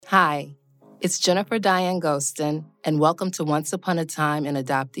Hi, it's Jennifer Diane Gostin, and welcome to Once Upon a Time in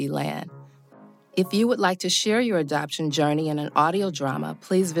Adoptee Land. If you would like to share your adoption journey in an audio drama,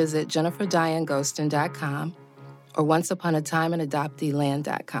 please visit jenniferdianegostin.com or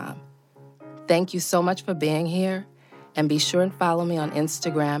onceuponatimeinadopteeland.com. Thank you so much for being here, and be sure and follow me on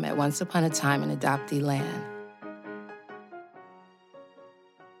Instagram at Once Upon a Time in Adoptee Land.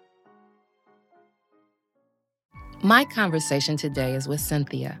 My conversation today is with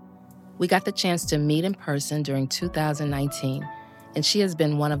Cynthia. We got the chance to meet in person during 2019, and she has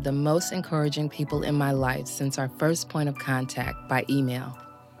been one of the most encouraging people in my life since our first point of contact by email.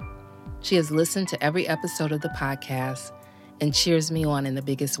 She has listened to every episode of the podcast and cheers me on in the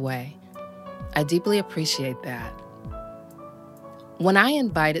biggest way. I deeply appreciate that. When I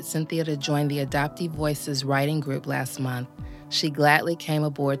invited Cynthia to join the Adoptee Voices writing group last month, she gladly came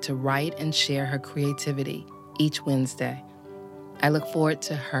aboard to write and share her creativity each Wednesday. I look forward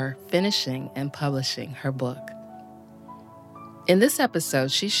to her finishing and publishing her book. In this episode,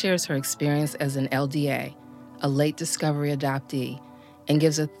 she shares her experience as an LDA, a late discovery adoptee, and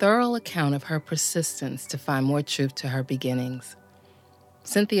gives a thorough account of her persistence to find more truth to her beginnings.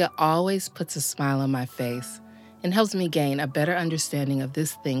 Cynthia always puts a smile on my face and helps me gain a better understanding of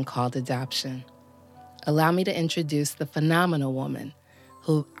this thing called adoption. Allow me to introduce the phenomenal woman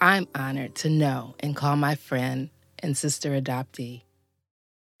who I'm honored to know and call my friend and sister adoptee.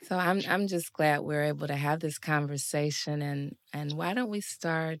 So I'm just glad we're able to have this conversation, and why don't we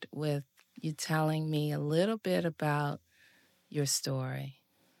start with you telling me a little bit about your story?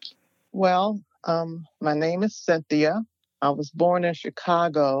 Well, my name is Cynthia. I was born in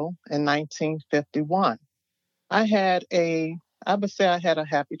Chicago in 1951. I would say I had a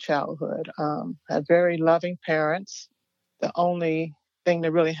happy childhood. Had very loving parents. The only thing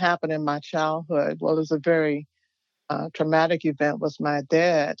that really happened in my childhood, well, it was a very traumatic event, was my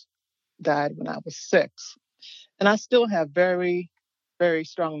dad died when I was 6. And I still have very, very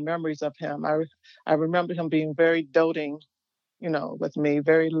strong memories of him. I remember him being very doting, with me,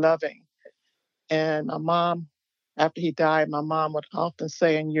 very loving. And my mom, after he died, my mom would often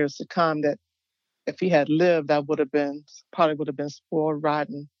say in years to come that if he had lived, I probably would have been spoiled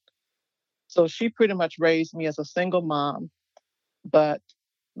rotten. So she pretty much raised me as a single mom. But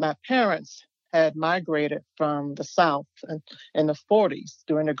my parents had migrated from the South in the 40s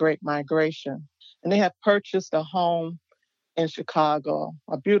during the Great Migration. And they had purchased a home in Chicago,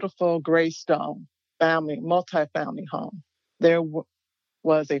 a beautiful graystone multi-family home. There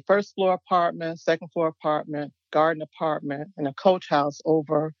was a first floor apartment, second floor apartment, garden apartment, and a coach house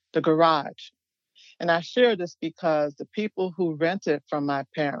over the garage. And I share this because the people who rented from my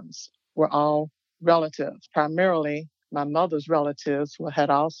parents were all relatives, primarily my mother's relatives who had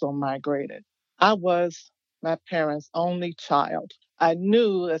also migrated. I was my parents' only child. I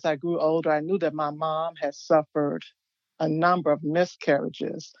knew as I grew older, I knew that my mom had suffered a number of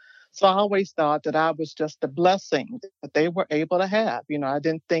miscarriages. So I always thought that I was just a blessing that they were able to have. I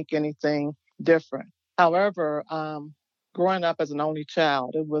didn't think anything different. However, growing up as an only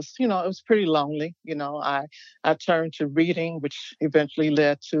child, it was pretty lonely. I turned to reading, which eventually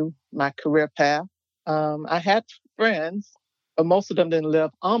led to my career path. I had friends, but most of them didn't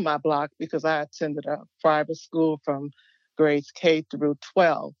live on my block because I attended a private school from grades K through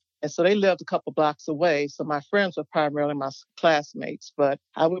 12. And so they lived a couple blocks away. So my friends were primarily my classmates, but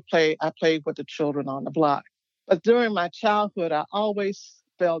I played with the children on the block. But during my childhood, I always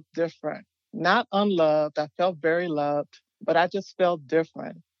felt different. Not unloved. I felt very loved, but I just felt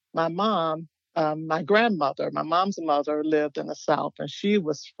different. My mom, my grandmother, my mom's mother lived in the South, and she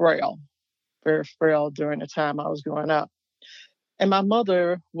was frail, very frail during the time I was growing up. And my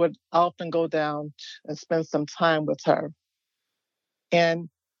mother would often go down and spend some time with her. And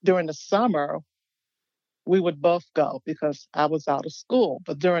during the summer, we would both go because I was out of school.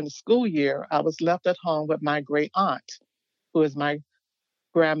 But during the school year, I was left at home with my great aunt, who is my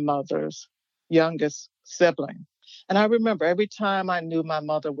grandmother's youngest sibling. And I remember every time I knew my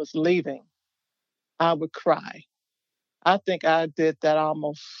mother was leaving, I would cry. I think I did that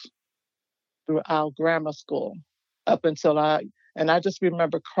almost throughout grammar school up until and I just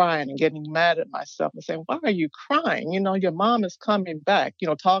remember crying and getting mad at myself and saying, why are you crying? Your mom is coming back,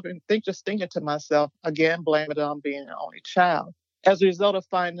 just thinking to myself, again, blame it on being an only child. As a result of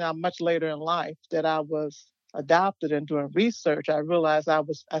finding out much later in life that I was adopted and doing research, I realized I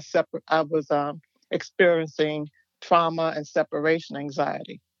was experiencing trauma and separation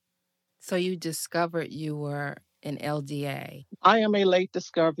anxiety. So you discovered you were an LDA. I am a late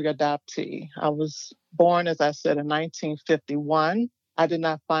discovery adoptee. I was born, as I said, in 1951. I did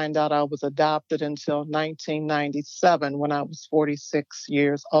not find out I was adopted until 1997 when I was 46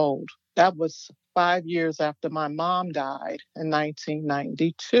 years old. That was 5 years after my mom died in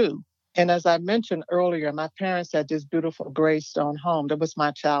 1992. And as I mentioned earlier, my parents had this beautiful Greystone home. That was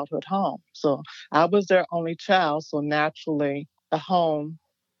my childhood home. So I was their only child. So naturally, the home,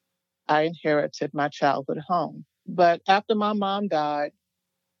 I inherited my childhood home. But after my mom died,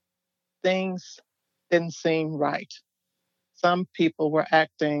 things didn't seem right. Some people were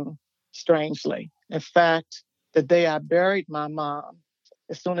acting strangely. In fact, the day I buried my mom,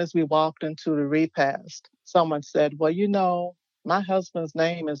 as soon as we walked into the repast, someone said, well, you know, my husband's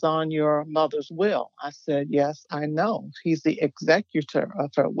name is on your mother's will. I said, yes, I know. He's the executor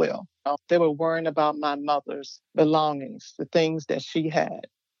of her will. They were worrying about my mother's belongings, the things that she had.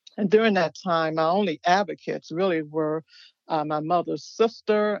 And during that time, my only advocates really were my mother's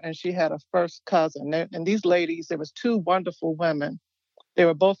sister, and she had a first cousin. And these ladies, there was two wonderful women. They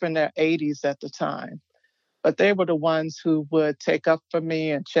were both in their 80s at the time, but they were the ones who would take up for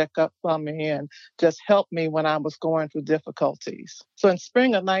me and check up for me and just help me when I was going through difficulties. So in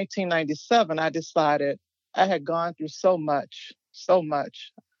spring of 1997, I decided I had gone through so much, so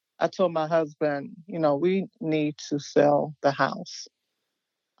much. I told my husband, you know, we need to sell the house.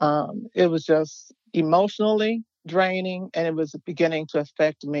 It was just emotionally draining, and it was beginning to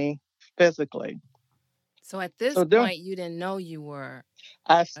affect me physically. So at this point, you didn't know you were.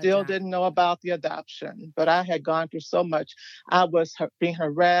 I still didn't know about the adoption, but I had gone through so much. I was being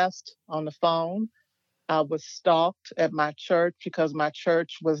harassed on the phone. I was stalked at my church because my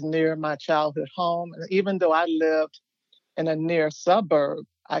church was near my childhood home. And even though I lived in a near suburb,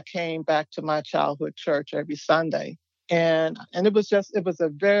 I came back to my childhood church every Sunday. And it was a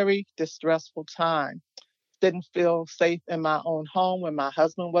very distressful time. Didn't feel safe in my own home when my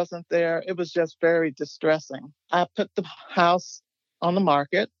husband wasn't there. It was just very distressing. I put the house on the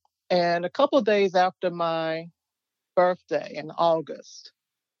market, and a couple of days after my birthday in August,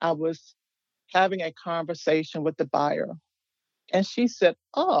 I was having a conversation with the buyer, and she said,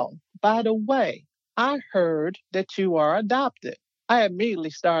 oh, by the way, I heard that you are adopted. I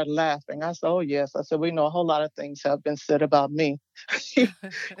immediately started laughing. I said, oh, yes. I said, we know a whole lot of things have been said about me,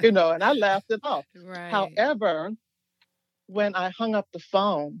 you know, and I laughed it off. Right. However, when I hung up the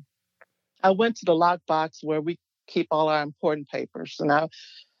phone, I went to the lockbox where we keep all our important papers, and I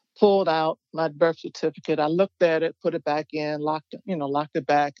pulled out my birth certificate. I looked at it, put it back in, locked it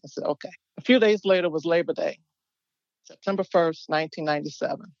back, and said, okay. A few days later was Labor Day, September 1st,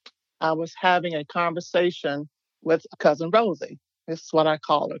 1997. I was having a conversation with cousin Rosie. This is what I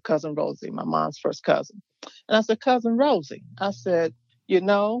call her, cousin Rosie, my mom's first cousin. And I said, cousin Rosie, I said, you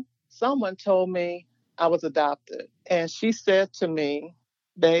know, someone told me I was adopted. And she said to me,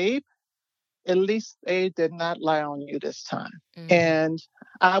 babe, at least they did not lie on you this time. And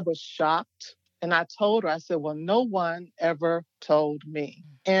I was shocked. And I told her, I said, well, no one ever told me.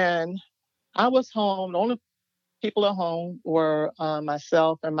 And I was home. The only people at home were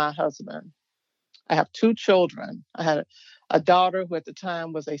myself and my husband. I have two children. I had a daughter who at the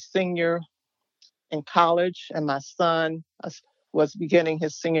time was a senior in college, and my son was beginning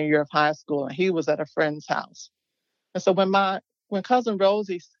his senior year of high school, and he was at a friend's house. And so when cousin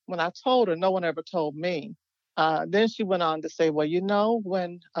Rosie, when I told her, no one ever told me. Then she went on to say, well, you know,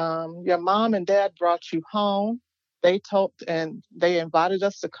 when your mom and dad brought you home, they invited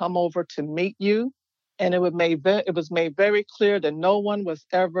us to come over to meet you. And it was made very clear that no one was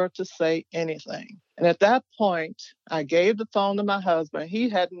ever to say anything. And at that point, I gave the phone to my husband.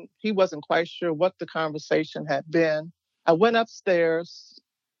 He wasn't quite sure what the conversation had been. I went upstairs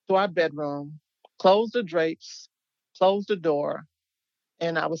to our bedroom, closed the drapes, closed the door,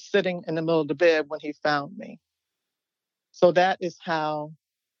 and I was sitting in the middle of the bed when he found me. So that is how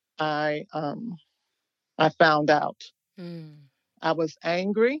I found out. I was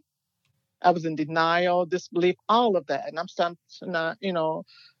angry. I was in denial, disbelief, all of that. And I'm starting, you know,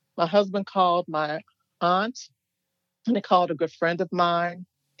 my husband called my aunt, and they called a good friend of mine.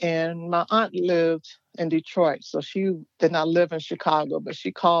 And my aunt lived in Detroit, so she did not live in Chicago, but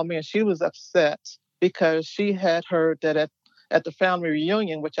she called me and she was upset because she had heard that at the family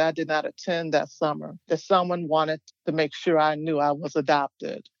reunion, which I did not attend that summer, that someone wanted to make sure I knew I was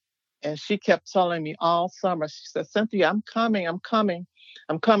adopted. And she kept telling me all summer, she said, Cynthia, I'm coming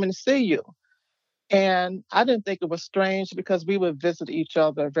to see you. And I didn't think it was strange because we would visit each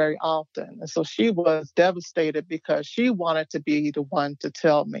other very often. And so she was devastated because she wanted to be the one to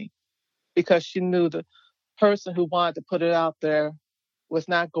tell me, because she knew the person who wanted to put it out there was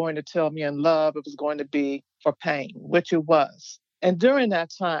not going to tell me in love. It was going to be for pain, which it was. And during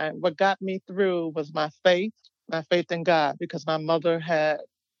that time, what got me through was my faith, my faith in God, because my mother had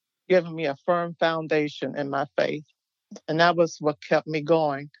given me a firm foundation in my faith. And that was what kept me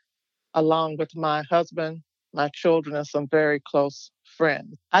going, along with my husband, my children, and some very close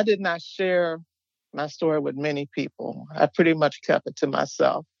friends. I did not share my story with many people. I pretty much kept it to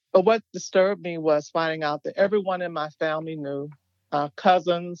myself. But what disturbed me was finding out that everyone in my family knew,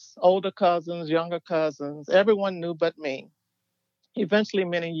 cousins, older cousins, younger cousins, everyone knew but me. Eventually,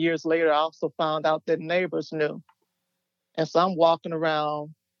 many years later, I also found out that neighbors knew. And so I'm walking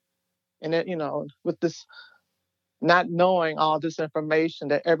around and it, with this not knowing all this information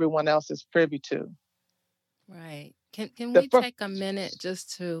that everyone else is privy to. Right. Can The we first, take a minute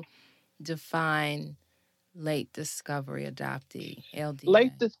just to define late discovery adoptee,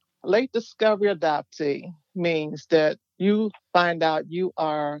 late, LDA? dis- late discovery adoptee means that you find out you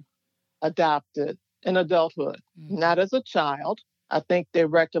are adopted in adulthood, not as a child. I think they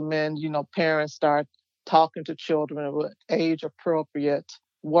recommend, parents start talking to children with age appropriate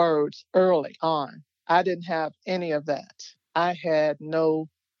words early on. I didn't have any of that. I had no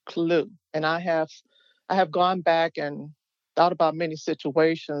clue. And I have gone back and thought about many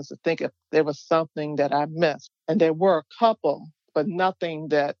situations to think if there was something that I missed. And there were a couple, but nothing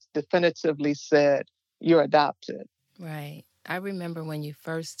that definitively said you're adopted. Right. I remember when you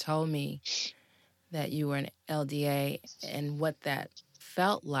first told me that you were an LDA and what that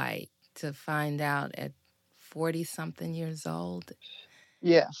felt like to find out at 40 something years old.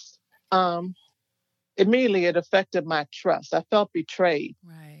 Yes. Um, Immediately it affected my trust. I felt betrayed.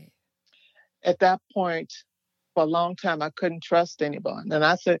 Right. At that point, for a long time, I couldn't trust anyone. And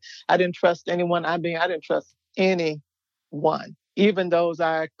I said, I didn't trust anyone. I didn't trust anyone, even those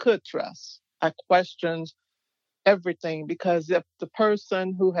I could trust. I questioned everything, because if the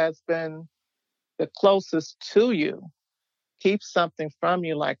person who has been the closest to you keeps something from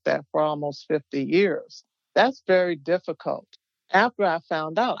you like that for almost 50 years, that's very difficult. After I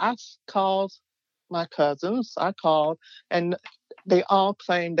found out, called my cousins. I called, and they all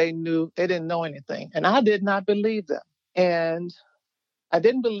claimed they didn't know anything. And I did not believe them. And I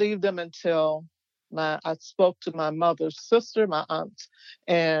didn't believe them until I spoke to my mother's sister, my aunt,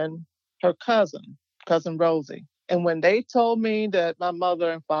 and her cousin Rosie. And when they told me that my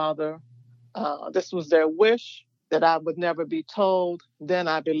mother and father, this was their wish, that I would never be told, then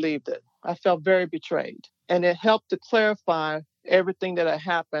I believed it. I felt very betrayed. And it helped to clarify everything that had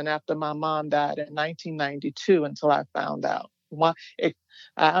happened after my mom died in 1992, until I found out why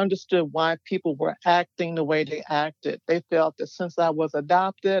I understood why people were acting the way they acted. They felt that since I was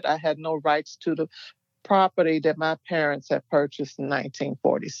adopted, I had no rights to the property that my parents had purchased in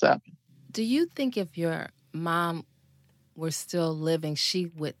 1947. Do you think if your mom were still living, she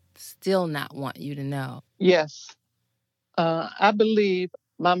would still not want you to know? Yes, I believe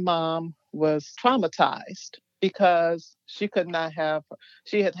my mom was traumatized because she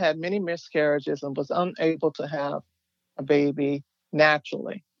had had many miscarriages and was unable to have a baby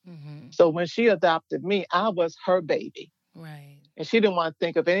naturally. Mm-hmm. So when she adopted me, I was her baby. Right. And she didn't want to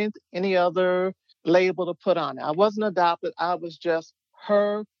think of any other label to put on it. I wasn't adopted. I was just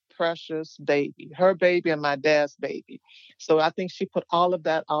her precious baby, her baby and my dad's baby. So I think she put all of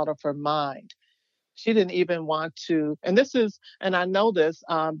that out of her mind. She didn't even want to, and I know this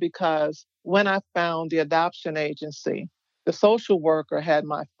because when I found the adoption agency, the social worker had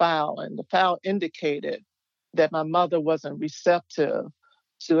my file, and the file indicated that my mother wasn't receptive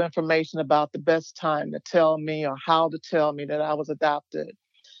to information about the best time to tell me or how to tell me that I was adopted.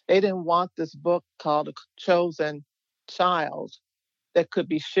 They didn't want this book called The Chosen Child that could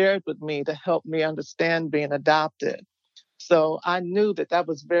be shared with me to help me understand being adopted. So I knew that that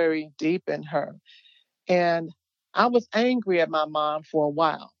was very deep in her. And I was angry at my mom for a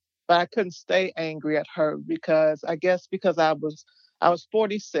while, but I couldn't stay angry at her, because I guess because I was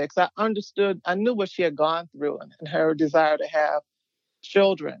 46. I knew what she had gone through, and her desire to have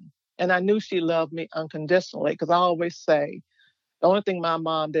children. And I knew she loved me unconditionally, because I always say the only thing my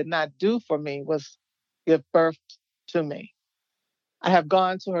mom did not do for me was give birth to me. I have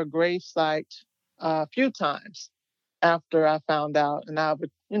gone to her gravesite a few times after I found out, and I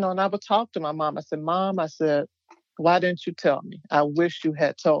would talk to my mom. I said, Mom, I said, why didn't you tell me? I wish you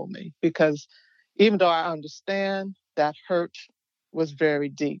had told me, because even though I understand, that hurt was very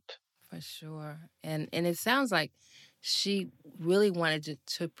deep. For sure. And it sounds like she really wanted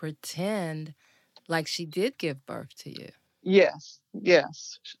to pretend like she did give birth to you. Yes,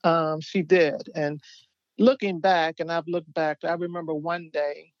 yes, she did. And looking back, and I've looked back, I remember one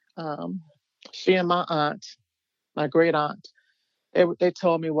day, she and my aunt, my great aunt, they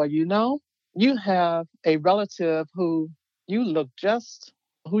told me, well, you have a relative who you look just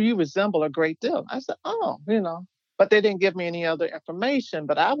who you resemble a great deal. I said, oh, but they didn't give me any other information.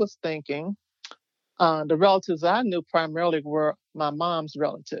 But I was thinking the relatives I knew primarily were my mom's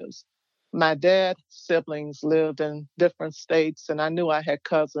relatives. My dad's siblings lived in different states, and I knew I had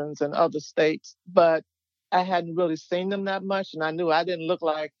cousins in other states, but I hadn't really seen them that much, and I knew I didn't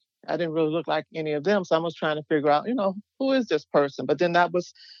really look like any of them. So I was trying to figure out, who is this person? But then that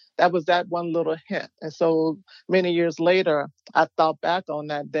was that one little hint. And so many years later, I thought back on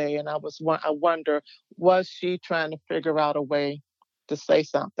that day, and I wonder, was she trying to figure out a way to say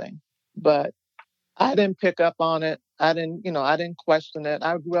something? But I didn't pick up on it. I didn't question it.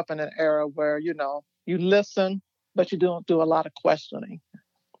 I grew up in an era where, you listen, but you don't do a lot of questioning.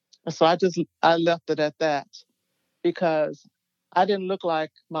 And so I left it at that because I didn't look like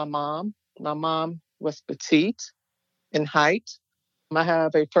my mom. My mom was petite in height. I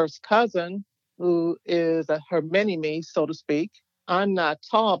have a first cousin who is her mini me, so to speak. I'm not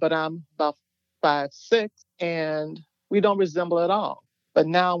tall, but I'm about 5'6", and we don't resemble at all. But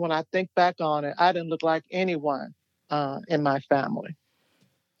now, when I think back on it, I didn't look like anyone in my family.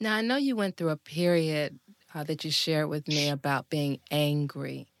 Now, I know you went through a period that you shared with me about being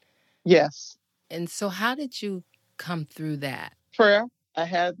angry. Yes. And so, how did you come through that? Prayer. I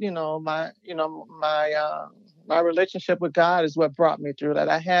had, my relationship with God is what brought me through that.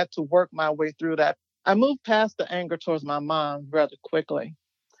 I had to work my way through that. I moved past the anger towards my mom rather quickly,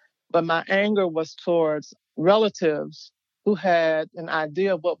 but my anger was towards relatives who had an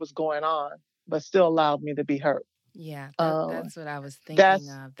idea of what was going on, but still allowed me to be hurt. Yeah, Uh, that's what I was thinking that's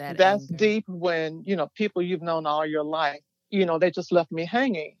of, that that's anger. deep when people you've known all your life, they just left me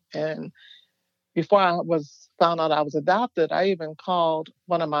hanging. And before I was found out I was adopted, I even called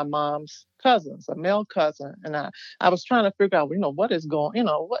one of my mom's cousins, a male cousin, and I was trying to figure out, what is going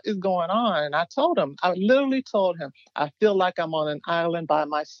on. And I literally told him, I feel like I'm on an island by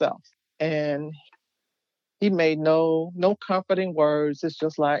myself. And he made no comforting words. It's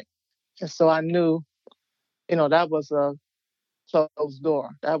just like, and so I knew, that was a closed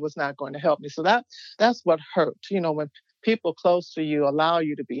door. That was not going to help me. So that's what hurt. When people close to you allow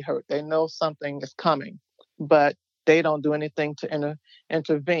you to be hurt, they know something is coming, but they don't do anything to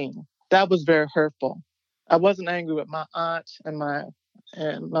intervene. That was very hurtful. I wasn't angry with my aunt and my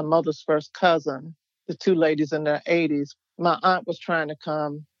mother's first cousin, the two ladies in their 80s. My aunt was trying to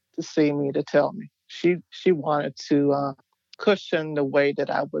come to see me to tell me. She wanted to cushion the way that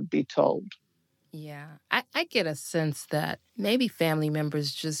I would be told. Yeah, I get a sense that maybe family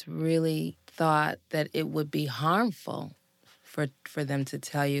members just really thought that it would be harmful for them to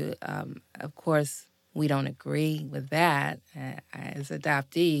tell you. Of course, we don't agree with that as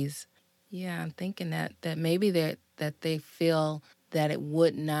adoptees. Yeah, I'm thinking that maybe that they feel that it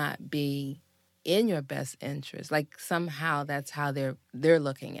would not be in your best interest. Like somehow that's how they're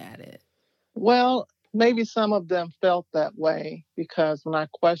looking at it. Well, maybe some of them felt that way because when I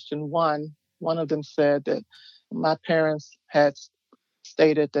questioned one of them said that my parents had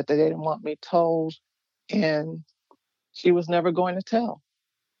stated that they didn't want me told, and she was never going to tell.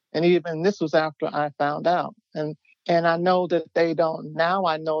 And even this was after I found out. And I know that they don't now.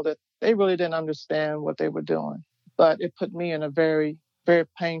 I know that they really didn't understand what they were doing, but it put me in a very, very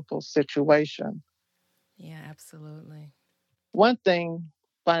painful situation. Yeah, absolutely. One thing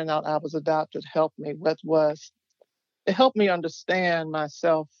finding out I was adopted helped me with was it helped me understand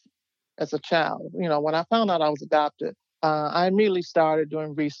myself as a child. When I found out I was adopted, I immediately started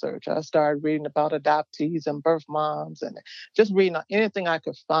doing research. I started reading about adoptees and birth moms and just reading anything I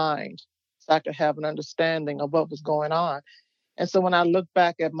could find so I could have an understanding of what was going on. And so when I look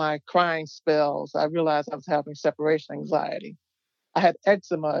back at my crying spells, I realized I was having separation anxiety. I had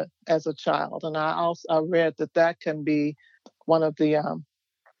eczema as a child, and I read that can be one of the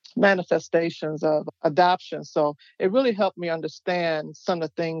manifestations of adoption. So it really helped me understand some of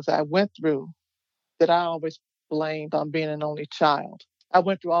the things I went through that I always blamed on being an only child. I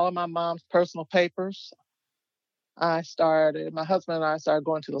went through all of my mom's personal papers. My husband and I started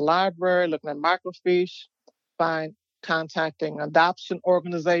going to the library, looking at microfiche, contacting adoption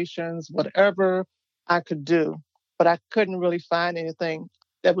organizations, whatever I could do. But I couldn't really find anything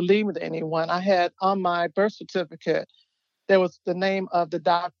that would lead me to anyone. I had on my birth certificate there was the name of the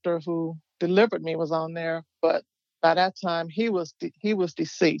doctor who delivered me was on there, but by that time he was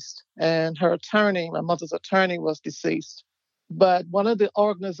deceased, and her attorney, my mother's attorney, was deceased. But one of the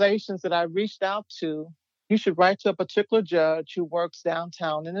organizations that I reached out to, you should write to a particular judge who works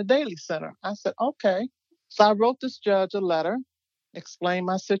downtown in the Daily Center. I said, okay. So I wrote this judge a letter, explained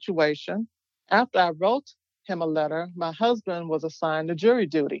my situation. After I wrote him a letter, my husband was assigned to jury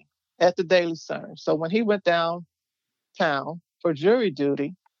duty at the Daily Center. So when he went downtown, for jury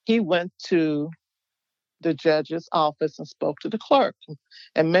duty, he went to the judge's office and spoke to the clerk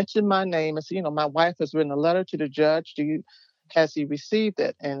and mentioned my name and said, my wife has written a letter to the judge. Has he received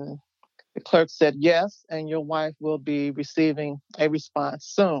it? And the clerk said, yes, and your wife will be receiving a response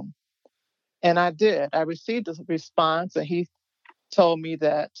soon. And I did. I received a response, and he told me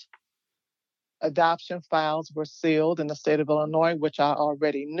that adoption files were sealed in the state of Illinois, which I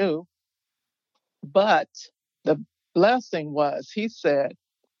already knew. But the blessing was, he said,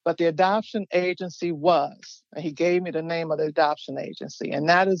 but the adoption agency was, and he gave me the name of the adoption agency. And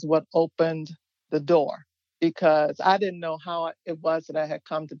that is what opened the door, because I didn't know how it was that I had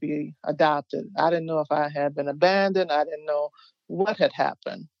come to be adopted. I didn't know if I had been abandoned. I didn't know what had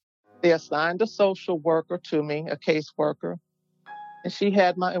happened. They assigned a social worker to me, a caseworker, and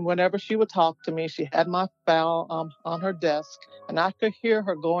and whenever she would talk to me, she had my file on her desk, and I could hear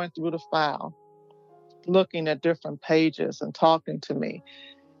her going through the file, looking at different pages and talking to me.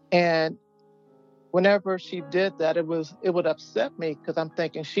 And whenever she did that, it would upset me, because I'm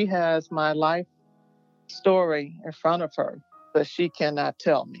thinking she has my life story in front of her, but she cannot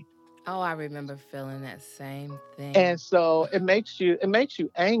tell me. Oh, I remember feeling that same thing. And so it makes you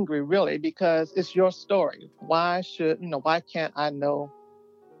angry, really, because it's your story. Why can't I know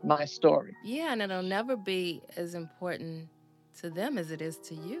my story? Yeah, and it'll never be as important to them as it is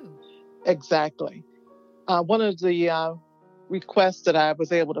to you. Exactly. One of the requests that I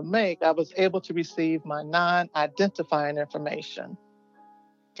was able to make, I was able to receive my non-identifying information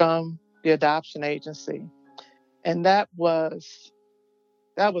from the adoption agency. And that was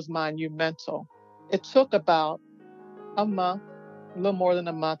monumental. It took about a month, a little more than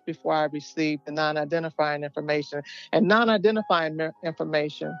a month, before I received the non-identifying information. And non-identifying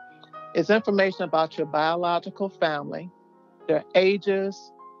information is information about your biological family, their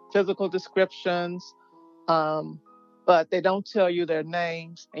ages, physical descriptions, but they don't tell you their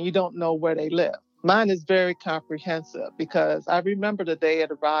names, and you don't know where they live. Mine is very comprehensive, because I remember the day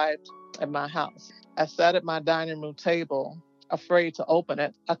it arrived at my house. I sat at my dining room table, afraid to open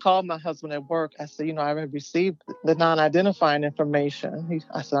it. I called my husband at work. I said, I have received the non-identifying information.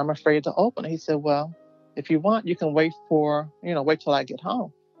 I said, I'm afraid to open it. He said, well, if you want, you can wait till I get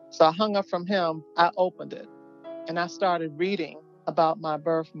home. So I hung up from him. I opened it, and I started reading about my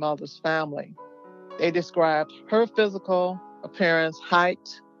birth mother's family. They described her physical appearance,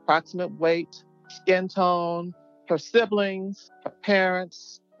 height, approximate weight, skin tone, her siblings, her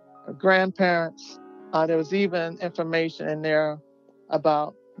parents, her grandparents. There was even information in there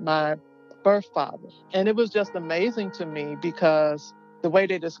about my birth father. And it was just amazing to me, because the way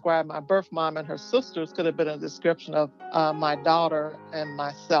they described my birth mom and her sisters could have been a description of my daughter and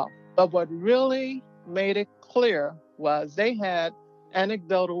myself. But what really made it clear was they had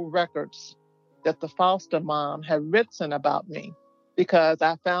anecdotal records that the foster mom had written about me, because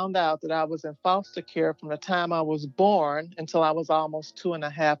I found out that I was in foster care from the time I was born until I was almost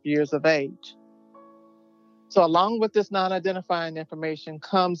 2.5 years of age. So along with this non-identifying information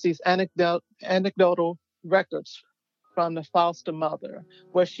comes these anecdotal records from the foster mother,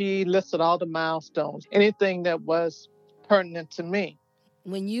 where she listed all the milestones, anything that was pertinent to me.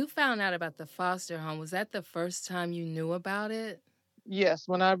 When you found out about the foster home, was that the first time you knew about it? Yes,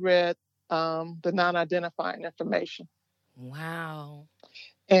 when I read the non-identifying information. Wow.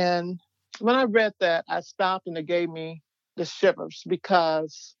 And when I read that, I stopped, and it gave me the shivers,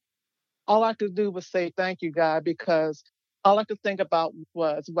 because all I could do was say, thank you, God, because all I could think about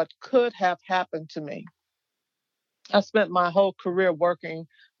was what could have happened to me. I spent my whole career working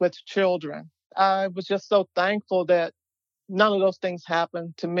with children. I was just so thankful that none of those things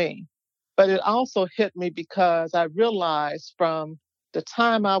happened to me. But it also hit me, because I realized from the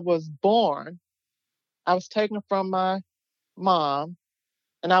time I was born, I was taken from my mom,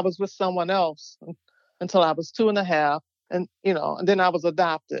 and I was with someone else until I was 2.5. And then I was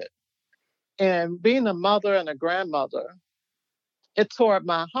adopted. And being a mother and a grandmother, it tore at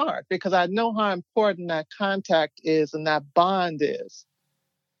my heart, because I know how important that contact is and that bond is.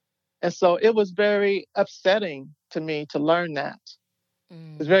 And so it was very upsetting to me to learn that.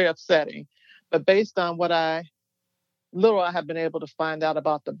 It was very upsetting. But based on what I have been able to find out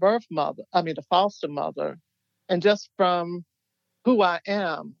about the foster mother, and just from who I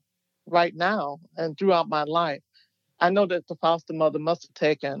am right now and throughout my life, I know that the foster mother must have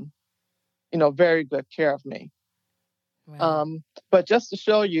taken, very good care of me. Right. But just to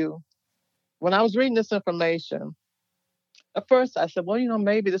show you, when I was reading this information, at first I said, well,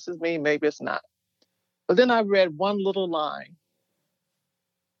 maybe this is me, maybe it's not. But then I read one little line.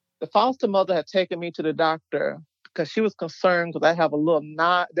 The foster mother had taken me to the doctor because she was concerned, because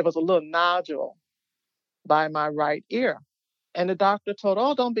there was a little nodule by my right ear. And the doctor told,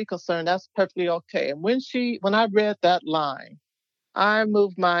 "Oh, don't be concerned. That's perfectly okay." And when I read that line, I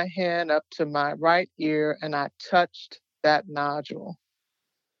moved my hand up to my right ear and I touched that nodule.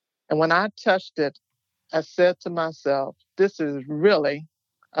 And when I touched it, I said to myself, this is really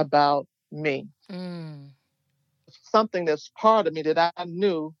about me. Mm. Something that's part of me that I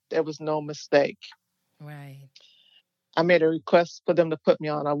knew there was no mistake. Right. I made a request for them to put me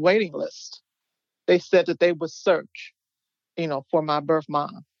on a waiting list. They said that they would search, for my birth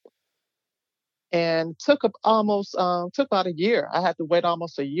mom. And took up almost took about a year. I had to wait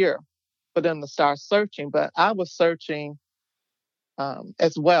almost a year for them to start searching, but I was searching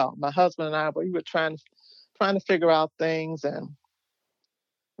as well. My husband and I we were trying to figure out things, and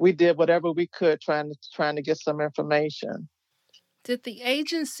we did whatever we could trying to get some information. Did the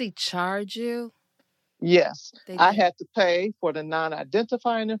agency charge you? Yes, They I did. had to pay for the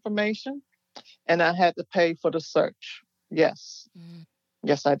non-identifying information, and I had to pay for the search. Yes, Mm.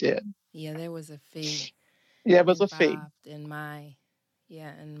 yes, I did. Yeah, there was a fee Yeah, it was a fee. involved in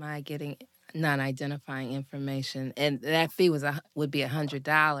my getting non-identifying information, and that fee would be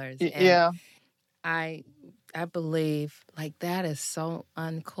 $100, and Yeah, I I believe like that is so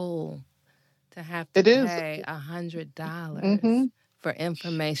uncool to have to it is. pay $100 Mm-hmm. for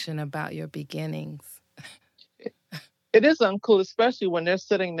information about your beginnings. It is uncool, especially when they're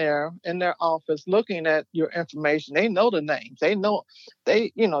sitting there in their office looking at your information. They know the names. They know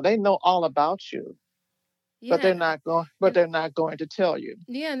all about you, but Yeah, they're not going to tell you.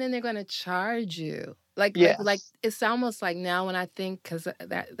 yeah, and then they're gonna charge you. Like Yes. it's almost like now when I think, because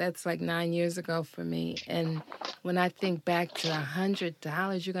that's like 9 years ago for me, and when I think back to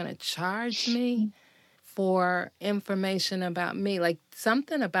 $100, you're gonna charge me for information about me. Like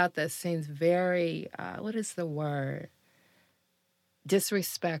something about that seems very what is the word?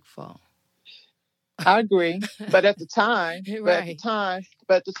 Disrespectful. I agree. But at the time, Right.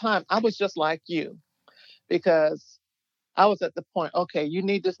 I was just like you because I was at the point, okay, you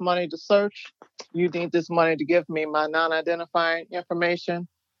need this money to search. You need this money to give me my non-identifying information.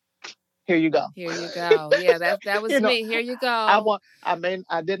 Here you go. Here you go. Yeah, that you was know, me. Here you go. I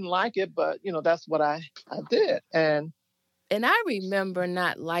didn't like it, but that's what I did. And I remember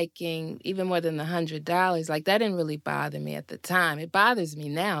not liking even more than $100. Like that didn't really bother me at the time. It bothers me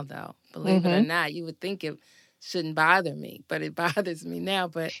now, though. Believe it or Mm-hmm. not, you would think it shouldn't bother me, but it bothers me now.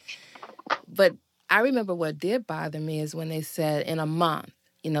 But I remember what did bother me is when they said in a month,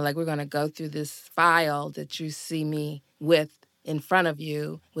 like we're going to go through this file that you see me with in front of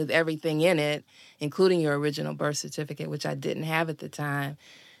you with everything in it, including your original birth certificate, which I didn't have at the time.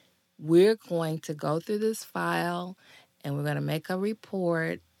 We're going to go through this file and we're going to make a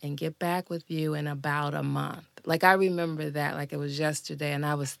report and get back with you in about a month. Like I remember that like it was yesterday, and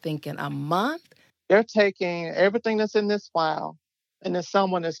I was thinking, a month? They're taking everything that's in this file, and then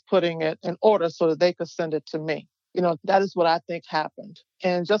someone is putting it in order so that they could send it to me. That is what I think happened.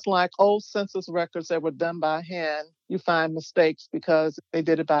 And just like old census records that were done by hand, you find mistakes because they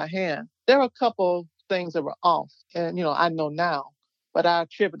did it by hand. There are a couple things that were off, and I know now, but I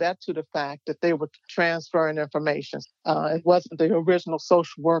attribute that to the fact that they were transferring information. It wasn't the original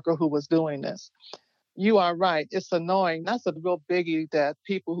social worker who was doing this. You are right. It's annoying. That's a real biggie that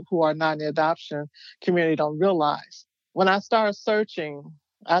people who are not in the adoption community don't realize. When I started searching,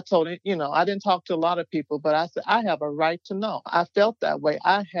 I told it, I didn't talk to a lot of people, but I said, I have a right to know. I felt that way.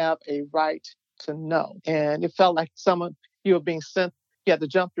 I have a right to know. And it felt like you were being sent, you had to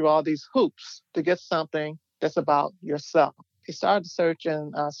jump through all these hoops to get something that's about yourself. They started the search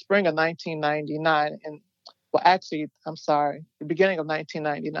in spring of 1999. And well, actually, I'm sorry, the beginning of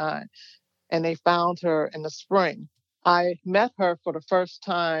 1999, and they found her in the spring. I met her for the first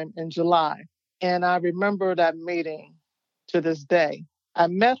time in July, and I remember that meeting to this day. I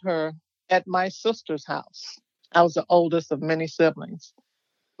met her at my sister's house. I was the oldest of many siblings.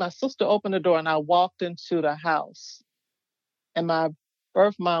 My sister opened the door, and I walked into the house, and my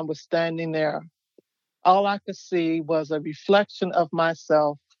birth mom was standing there. All I could see was a reflection of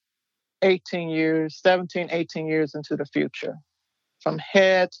myself 18 years, 17, 18 years into the future, from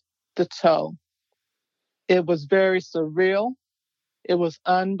head to toe. It was very surreal. It was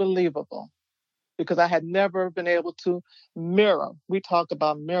unbelievable because I had never been able to mirror. We talk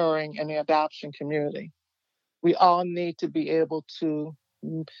about mirroring in the adoption community. We all need to be able to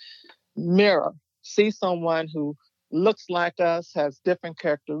mirror, see someone who looks like us, has different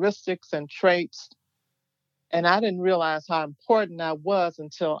characteristics and traits. And I didn't realize how important that was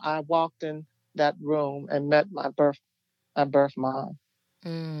until I walked in that room and met my birth mom.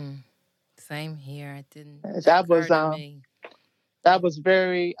 Mm, same here. It didn't That occur was to me. that was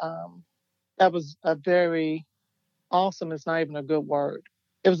very that was a very awesome is not even a good word.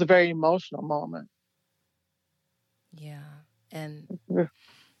 It was a very emotional moment. Yeah. And,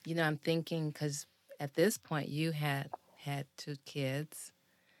 I'm thinking because at this point you had two kids.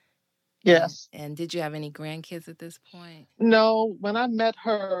 And, Yes. and did you have any grandkids at this point? No, when I met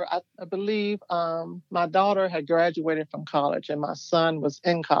her, I believe my daughter had graduated from college and my son was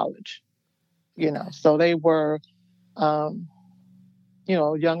in college, Okay. so they were, um,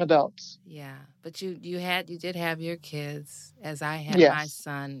 young adults. Yeah. But you did have your kids as I had my Yes.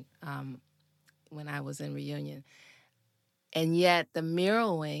 son when I was in reunion. And yet the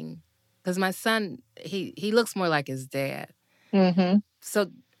mirroring, because my son, he looks more like his dad. Mm-hmm.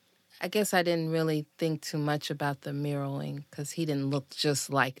 So I guess I didn't really think too much about the mirroring because he didn't look just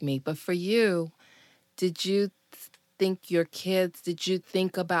like me. But for you, did you did you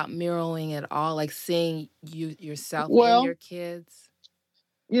think about mirroring at all? Like seeing yourself in Well, your kids?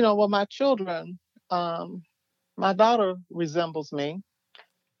 well, my children, um, my daughter resembles me.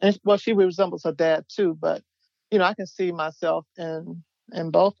 And well, she resembles her dad too, but I can see myself in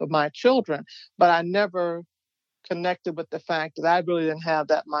both of my children, but I never connected with the fact that I really didn't have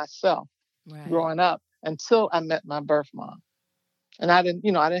that myself Right. growing up until I met my birth mom. And I didn't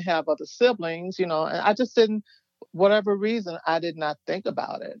have other siblings, and I just didn't, whatever reason, I did not think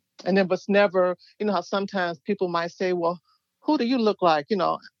about it. And it was never, how sometimes people might say, well, who do you look like?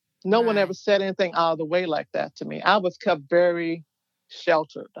 No one ever Right. said anything out of the way like that to me. I was kept very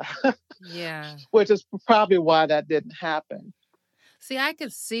sheltered, Yeah. which is probably why that didn't happen. See, I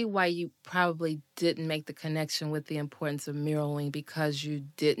could see why you probably didn't make the connection with the importance of mirroring because you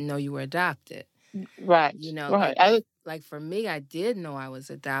didn't know you were adopted. Right, You know, right. like for me, I did know I was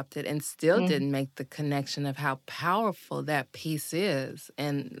adopted and still Mhm. didn't make the connection of how powerful that piece is.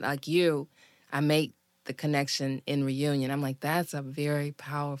 And like you, I made the connection in reunion. I'm like, that's a very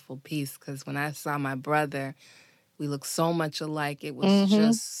powerful piece because when I saw my brother, we looked so much alike. It was Mhm.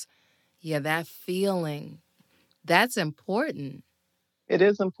 just, yeah, that feeling. That's important. It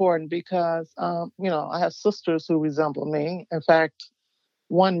is important because, I have sisters who resemble me. In fact,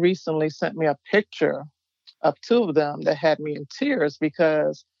 one recently sent me a picture of two of them that had me in tears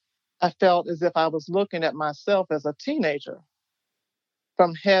because I felt as if I was looking at myself as a teenager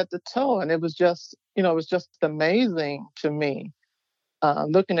from head to toe. And it was just amazing to me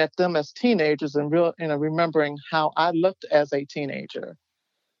looking at them as teenagers and remembering how I looked as a teenager.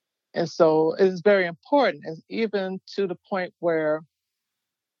 And so it is very important, and even to the point where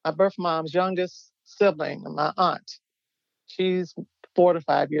my birth mom's youngest sibling, my aunt, she's 4 to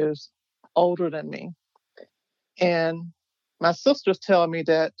 5 years older than me. And my sisters tell me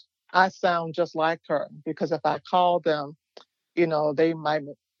that I sound just like her because if I call them, they might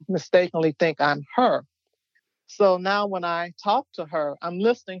mistakenly think I'm her. So now when I talk to her, I'm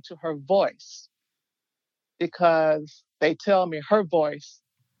listening to her voice because they tell me her voice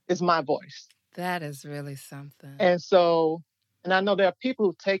is my voice. That is really something. And so, and I know there are people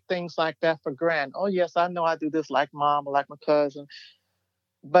who take things like that for granted. Oh, yes, I know I do this like mom or like my cousin.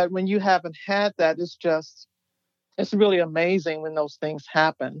 But when you haven't had that, it's really amazing when those things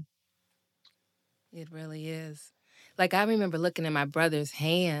happen. It really is. Like I remember looking at my brother's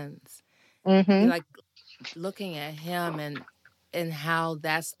hands, Hmm. like looking at him and how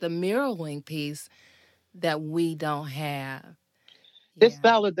that's the mirroring piece that we don't have. It's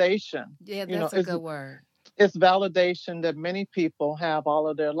Yeah. validation. Yeah, You know, that's a it's good word. it's validation that many people have all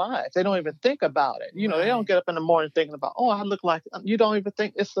of their lives. They don't even think about it. They don't Right. get up in the morning thinking about, oh, I look like. You don't even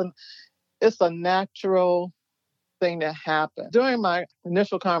think it's a natural thing that happened. During my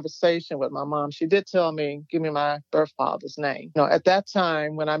initial conversation with my mom, she did tell me, give me my birth father's name. At that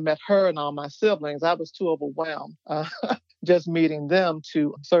time, when I met her and all my siblings, I was too overwhelmed just meeting them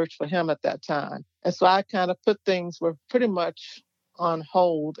to search for him at that time. And so I kind of put things were pretty much on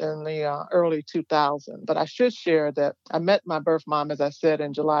hold in the early 2000s. But I should share that I met my birth mom, as I said,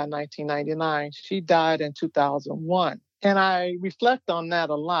 in July 1999. She died in 2001. And I reflect on that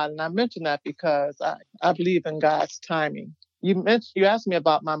a lot. And I mention that because I believe in God's timing. You asked me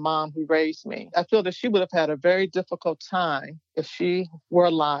about my mom who raised me. I feel that she would have had a very difficult time if she were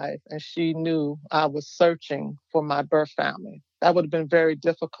alive and she knew I was searching for my birth family. That would have been very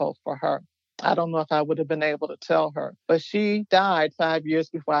difficult for her. I don't know if I would have been able to tell her. But she died 5 years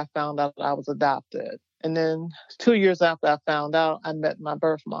before I found out I was adopted. And then 2 years after I found out, I met my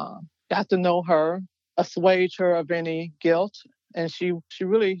birth mom. Got to know her, assuage her of any guilt. And she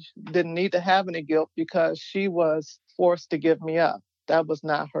really didn't need to have any guilt because she was forced to give me up. That was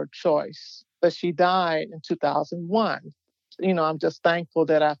not her choice. But she died in 2001. I'm just thankful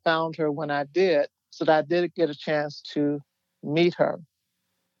that I found her when I did, so that I did get a chance to meet her.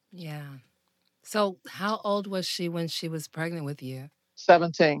 Yeah. So, how old was she when she was pregnant with you?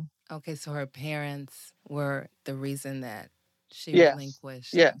 17. Okay, so her parents were the reason that she Yes.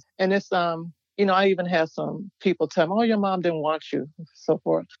 relinquished. Yes. And it's I even had some people tell me, "Oh, your mom didn't want you," so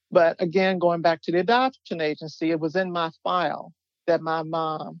forth. But again, going back to the adoption agency, it was in my file that my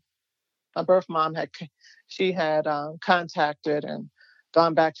birth mom she had contacted and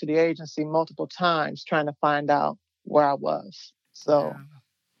gone back to the agency multiple times trying to find out where I was. So Wow.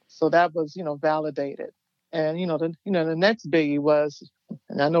 so that was, validated. And the next biggie was,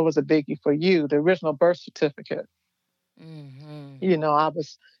 and I know it was a biggie for you, the original birth certificate. Mm-hmm. I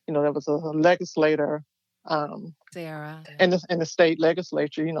was, there was a legislator Sarah. in the state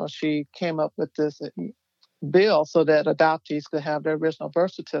legislature. She came up with this bill so that adoptees could have their original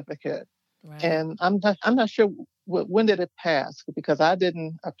birth certificate. Right. And I'm not sure when did it pass, because I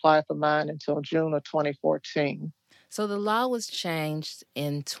didn't apply for mine until June of 2014. So the law was changed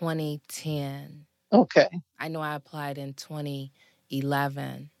in 2010. Okay, I know I applied in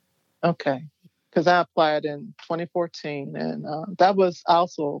 2011. okay, because I applied in 2014, and that was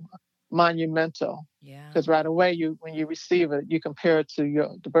also monumental. Yeah. Because right away, when you receive it, you compare it to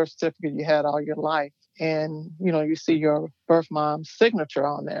the birth certificate you had all your life, and you see your birth mom's signature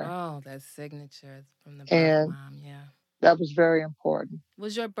on there, Oh, that signature from the birth and mom. Yeah. that was very important.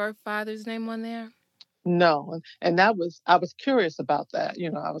 Was your birth father's name on there? No, and that was I was curious about that.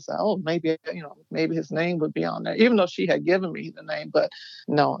 I was like, oh, maybe his name would be on there, even though she had given me the name, but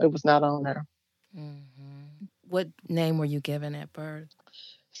no, it was not on there. Mm-hmm. What name were you given at birth?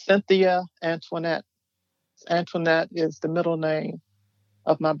 Cynthia Antoinette. Antoinette is the middle name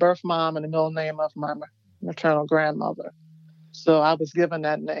of my birth mom and the middle name of my maternal grandmother. So I was given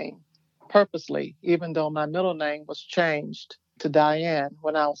that name purposely, even though my middle name was changed to Diane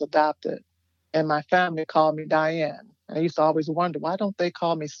when I was adopted. And my family called me Diane. And I used to always wonder, why don't they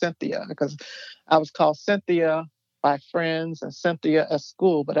call me Cynthia? Because I was called Cynthia by friends and Cynthia at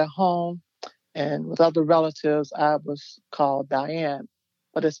school, but at home and with other relatives, I was called Diane.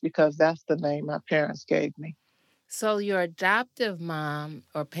 But it's because that's the name my parents gave me. So your adoptive mom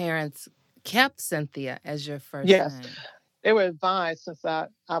or parents kept Cynthia as your first Yes, name. they were advised since I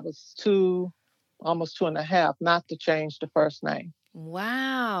was almost two and a half, not to change the first name.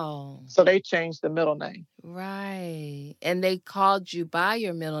 Wow. So they changed the middle name. Right. And they called you by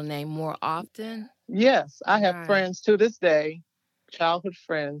your middle name more often? Yes, I have Right. friends to this day, childhood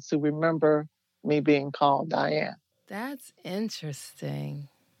friends, who remember me being called Diane. That's interesting.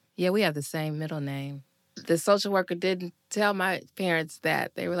 Yeah, we have the same middle name. The social worker didn't tell my parents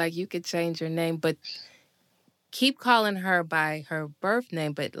that. They were like, you could change your name, but keep calling her by her birth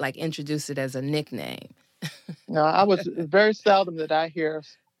name, but like introduce it as a nickname. Now, I was very seldom that I hear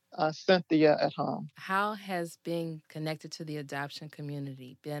Cynthia at home. How has being connected to the adoption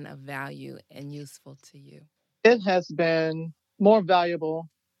community been of value and useful to you? It has been more valuable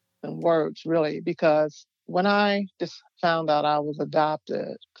than words, really, because when I just found out I was adopted,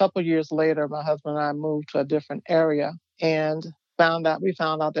 a couple years later, my husband and I moved to a different area and we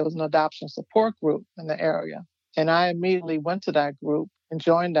found out there was an adoption support group in the area. And I immediately went to that group and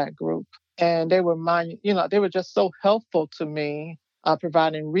joined that group. And they were just so helpful to me,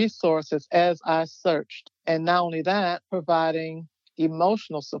 providing resources as I searched. And not only that, providing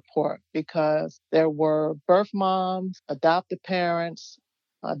emotional support, because there were birth moms, adopted parents,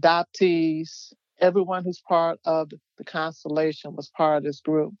 adoptees, everyone who's part of the constellation was part of this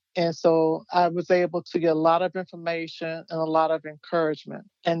group. And so I was able to get a lot of information and a lot of encouragement.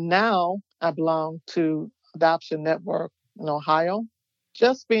 And now I belong to Adoption Network in Ohio.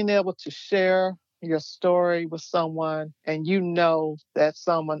 Just being able to share your story with someone and that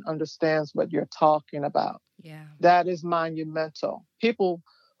someone understands what you're talking about, Yeah. that is monumental. People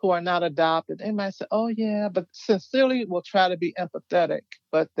who are not adopted, they might say, oh yeah, but sincerely will try to be empathetic,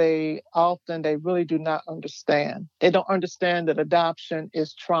 but they really do not understand. They don't understand that adoption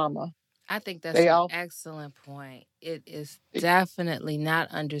is trauma. I think that's They an all excellent point. It is definitely not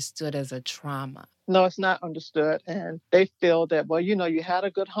understood as a trauma. No, it's not understood. And they feel that, well, you had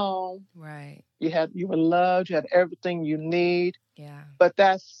a good home, Right. you were loved, you had everything you need. Yeah. But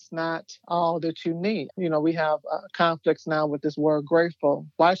that's not all that you need. We have conflicts now with this word grateful.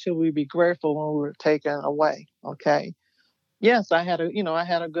 Why should we be grateful when we were taken away? Okay. Yes, I had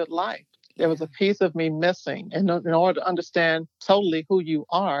a good life. There was Yeah. a piece of me missing. And in order to understand totally who you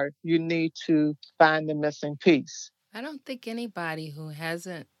are, you need to find the missing piece. I don't think anybody who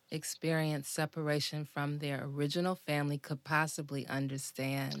hasn't experienced separation from their original family could possibly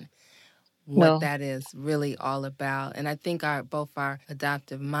understand what No. that is really all about. And I think both our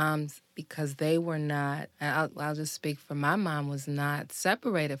adoptive moms, because they were not, I'll just speak for my mom, was not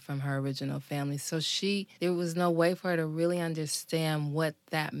separated from her original family. So there was no way for her to really understand what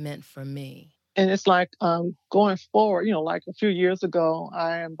that meant for me. And it's like going forward, like a few years ago,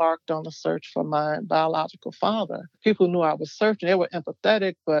 I embarked on a search for my biological father. People knew I was searching. They were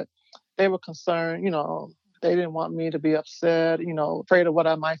empathetic, but they were concerned, they didn't want me to be upset, afraid of what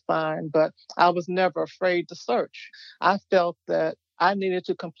I might find. But I was never afraid to search. I felt that I needed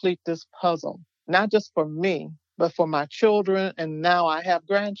to complete this puzzle, not just for me, but for my children. And now I have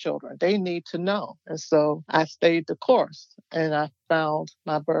grandchildren. They need to know. And so I stayed the course and I found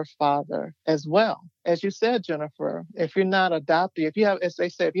my birth father as well. As you said, Jennifer, if you're not adopted, if you have, as they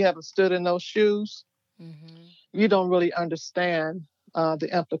say, if you haven't stood in those shoes, you don't really understand the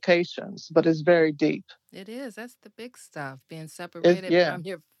implications, but it's very deep. It is. That's the big stuff. Being separated Yeah.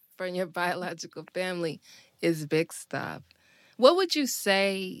 from your biological family is big stuff. What would you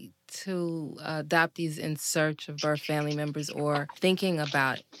say to adoptees in search of birth family members or thinking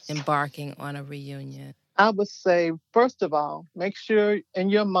about embarking on a reunion? I would say, first of all, make sure in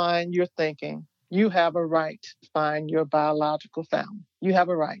your mind you're thinking you have a right to find your biological family. You have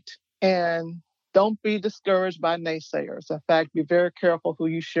a right. And don't be discouraged by naysayers. In fact, be very careful who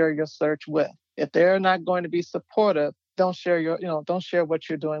you share your search with. If they're not going to be supportive, don't share what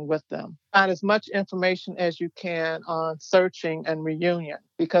you're doing with them. Find as much information as you can on searching and reunion.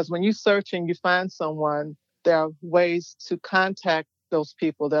 Because when you search and you find someone, there are ways to contact those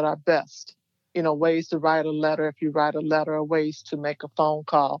people that are best. Ways to write a letter if you write a letter, or ways to make a phone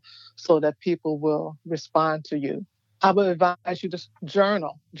call so that people will respond to you. I would advise you to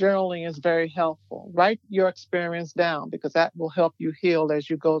journal. Journaling is very helpful. Write your experience down because that will help you heal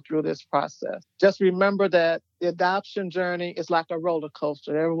as you go through this process. Just remember that the adoption journey is like a roller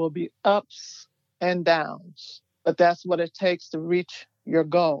coaster. There will be ups and downs, but that's what it takes to reach your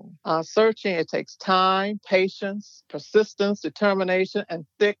goal. Searching, it takes time, patience, persistence, determination, and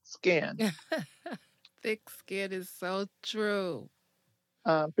thick skin. Thick skin is so true.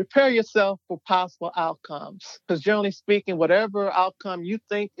 Prepare yourself for possible outcomes. Because generally speaking, whatever outcome you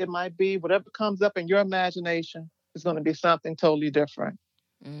think it might be, whatever comes up in your imagination is going to be something totally different.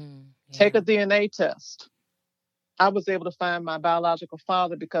 Take a DNA test. I was able to find my biological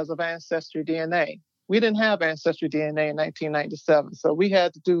father because of Ancestry DNA. We didn't have Ancestry DNA in 1997, so we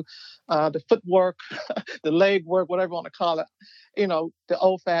had to do the footwork, the leg work, whatever you want to call it, the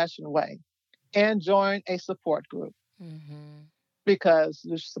old-fashioned way, and join a support group. Because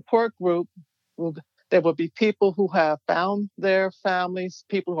the support group, there will be people who have found their families,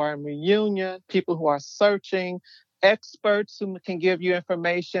 people who are in reunion, people who are searching, experts who can give you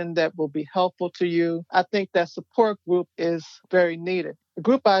information that will be helpful to you. I think that support group is very needed. The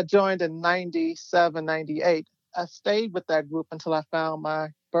group I joined in 97, 98, I stayed with that group until I found my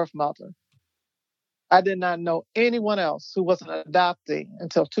birth mother. I did not know anyone else who was an adoptee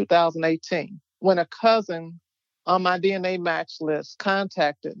until 2018, when a cousin on my DNA match list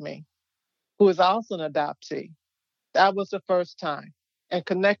contacted me, who is also an adoptee. That was the first time. And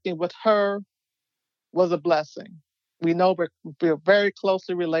connecting with her was a blessing. We know we're very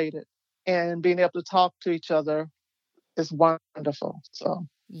closely related, and being able to talk to each other is wonderful. So,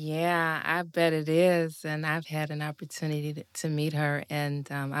 yeah, I bet it is. And I've had an opportunity to meet her, and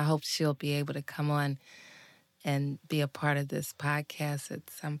I hope she'll be able to come on and be a part of this podcast at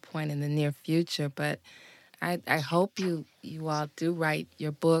some point in the near future. But I hope you all do write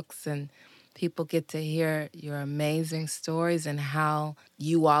your books and people get to hear your amazing stories and how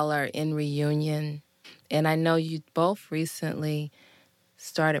you all are in reunion. And I know you both recently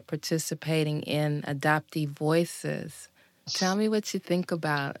started participating in Adoptee Voices. Tell me what you think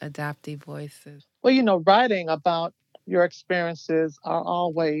about Adoptee Voices. well, writing about your experiences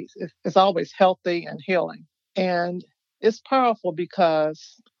it's always healthy and healing. And it's powerful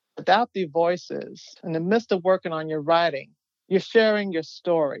because adoptive voices, in the midst of working on your writing, you're sharing your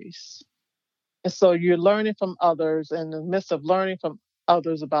stories. And so you're learning from others. In the midst of learning from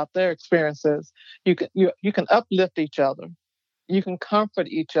others about their experiences, you can uplift each other. You can comfort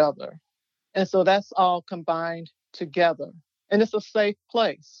each other. And so that's all combined together. And it's a safe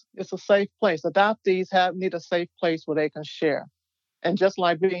place. It's a safe place. Adoptees need a safe place where they can share. And just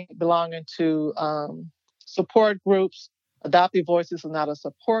like belonging to support groups, Adoptive Voices is not a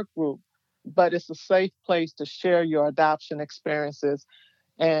support group, but it's a safe place to share your adoption experiences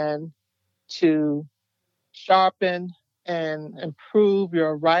and to sharpen and improve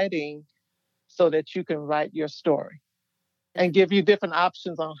your writing so that you can write your story and give you different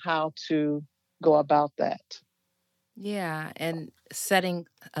options on how to go about that. Yeah, and setting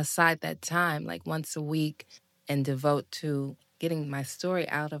aside that time, like once a week, and devote to getting my story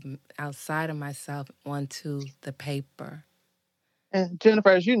outside of myself onto the paper. And Jennifer,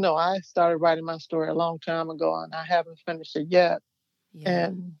 as you know, I started writing my story a long time ago and I haven't finished it yet. Yeah.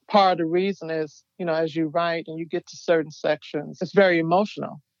 And part of the reason is, as you write and you get to certain sections, it's very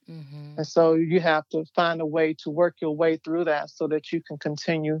emotional. Mm-hmm. And so you have to find a way to work your way through that so that you can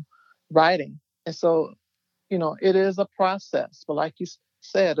continue writing. And so, it is a process. But like you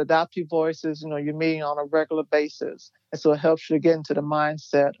said, adoptive voices, you're meeting on a regular basis. And so it helps you to get into the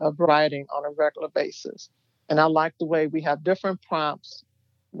mindset of writing on a regular basis. And I like the way we have different prompts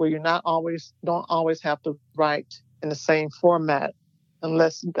where don't always have to write in the same format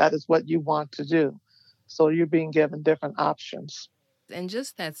unless that is what you want to do. So you're being given different options. And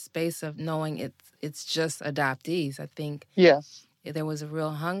just that space of knowing it's just adoptees. I think Yes. there was a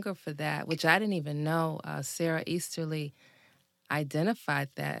real hunger for that, which I didn't even know. Sarah Easterly identified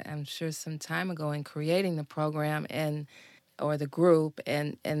that, I'm sure, some time ago in creating the program or the group,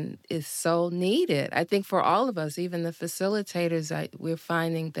 and is so needed. I think for all of us, even the facilitators, we're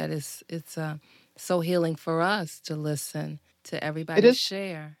finding that it's so healing for us to listen to It everybody is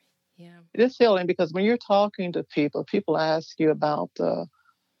share. Yeah. it is healing because when you're talking to people ask you about the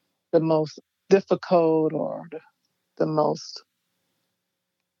most difficult or the most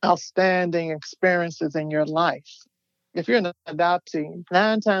outstanding experiences in your life. If you're an adoptee,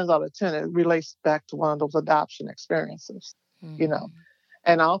 9 times out of 10, it relates back to one of those adoption experiences, you know. Mm-hmm.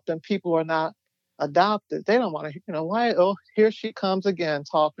 And often people are not adopted. They don't want to, why? Oh, here she comes again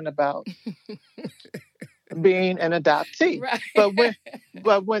talking about being an adoptee. Right.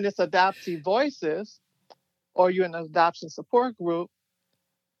 But when it's adoptee voices or you're in an adoption support group,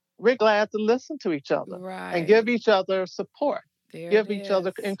 we're glad to listen to each other and give Right. each other support, There it give each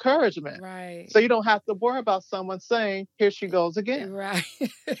other is. encouragement. Right. So you don't have to worry about someone saying, here she goes again. Right.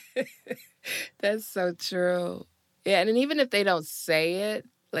 That's so true. Yeah, and even if they don't say it,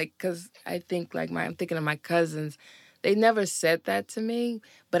 like, because I think, like, I'm thinking of my cousins, they never said that to me,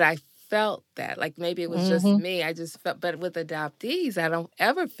 but I felt that. Like, maybe it was just Mm-hmm. me. I just felt, but with adoptees, I don't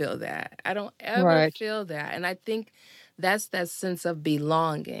ever feel that. I don't ever Right. feel that. And I think that's that sense of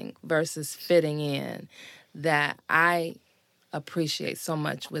belonging versus fitting in that I appreciate so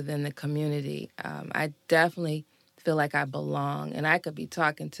much within the community. I definitely feel like I belong, and I could be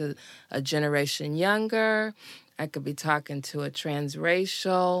talking to a generation younger. I could be talking to a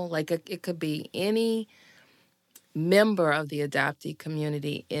transracial. Like it could be any member of the adoptee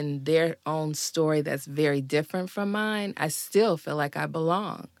community in their own story that's very different from mine. I still feel like I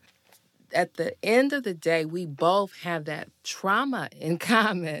belong. At the end of the day, we both have that trauma in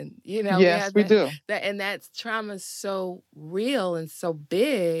common. We Yes, have we do. and that trauma is so real and so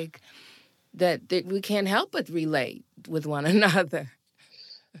big that we can't help but relate with one another.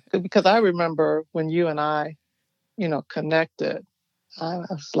 Because I remember when you and I, connected, I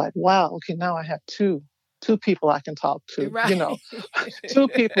was like, wow, okay, now I have two people I can talk to, Right. two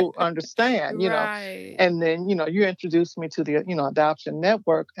people understand, Right. and then, you introduced me to the, adoption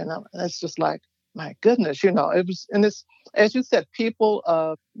network. And it's just like, my goodness, it was, and it's, as you said, people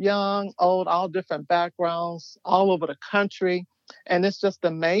of young, old, all different backgrounds, all over the country. And it's just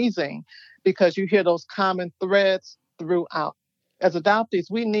amazing because you hear those common threads throughout. As adoptees,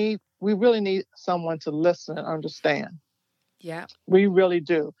 we really need someone to listen and understand. Yeah. We really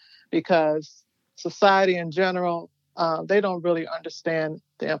do, because society in general, they don't really understand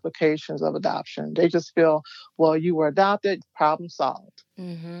the implications of adoption. They just feel, well, you were adopted, problem solved.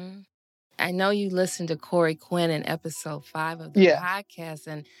 Mm-hmm. I know you listened to Corey Quinn in episode 5 of the Yes,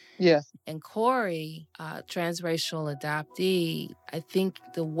 podcast, yes, and Corey, transracial adoptee, I think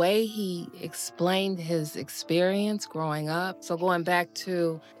the way he explained his experience growing up. So going back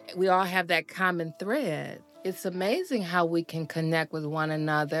to, we all have that common thread. It's amazing how we can connect with one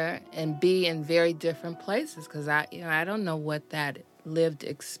another and be in very different places. Because I don't know what that lived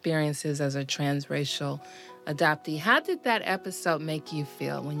experience is as a transracial adoptee. How did that episode make you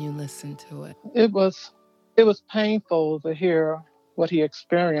feel when you listened to it? it was painful to hear what he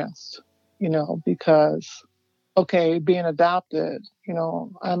experienced, because okay, being adopted,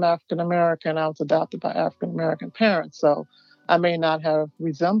 I'm African American. I was adopted by African American parents. So I may not have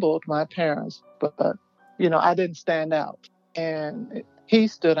resembled my parents, but, I didn't stand out. And he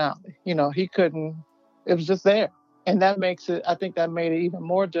stood out. He couldn't, it was just there. And I think that made it even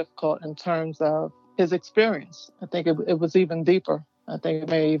more difficult in terms of his experience. I think it was even deeper. I think it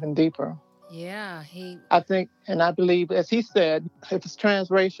made it even deeper. Yeah, I think, and I believe, as he said, if it's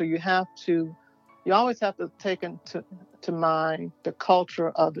transracial, you always have to take into to mind the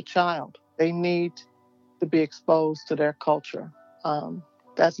culture of the child. They need to be exposed to their culture.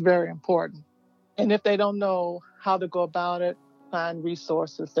 That's very important. And if they don't know how to go about it, find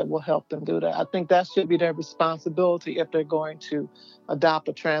resources that will help them do that. I think that should be their responsibility if they're going to adopt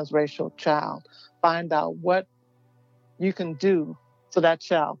a transracial child. Find out what you can do so that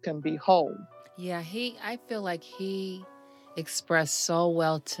child can be whole. Yeah, I feel like he expressed so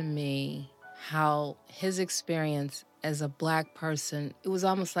well to me how his experience as a Black person, it was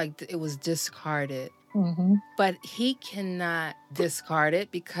almost like it was discarded. Mm-hmm. But he cannot discard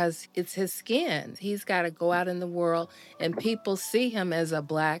it because it's his skin. He's got to go out in the world and people see him as a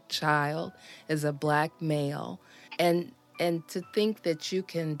Black child, as a Black male. And to think that you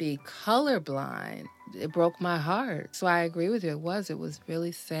can be colorblind, it broke my heart. So I agree with you. It was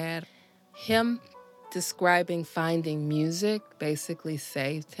really sad. Him describing finding music basically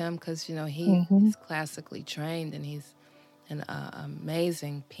saved him because, he's classically trained and he's an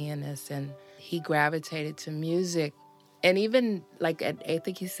amazing pianist, and he gravitated to music. And even like I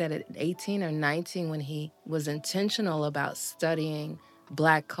think he said at 18 or 19 when he was intentional about studying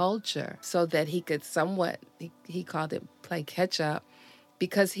Black culture so that he could somewhat, he called it play catch up,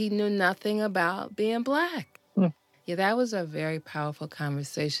 because he knew nothing about being Black. Yeah, that was a very powerful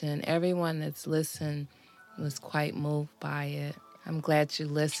conversation, and everyone that's listened was quite moved by it. I'm glad you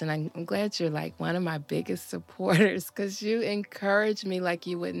listen. I'm glad you're like one of my biggest supporters because you encourage me like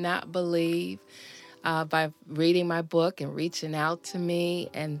you would not believe by reading my book and reaching out to me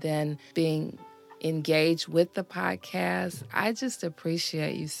and then being engaged with the podcast. I just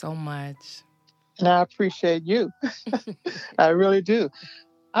appreciate you so much. And I appreciate you. I really do.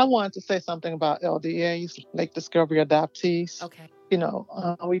 I wanted to say something about LDAs, late discovery adoptees. Okay.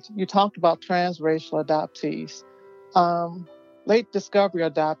 You talked about transracial adoptees. Late discovery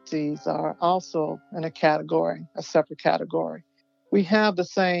adoptees are also in a separate category. We have the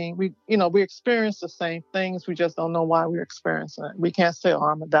same, we experience the same things. We just don't know why we're experiencing it. We can't say, oh,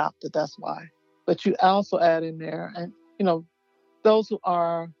 I'm adopted, that's why. But you also add in there, and, those who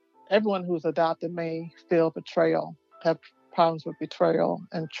are, everyone who's adopted may feel betrayal, have problems with betrayal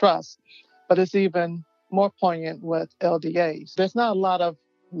and trust, but it's even more poignant with LDAs. There's not a lot of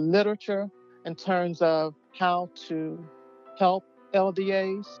literature in terms of how to help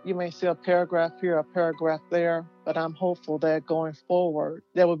LDAs. You may see a paragraph here, a paragraph there, but I'm hopeful that going forward,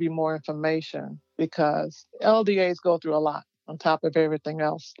 there will be more information because LDAs go through a lot on top of everything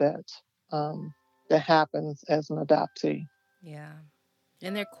else that happens as an adoptee. Yeah.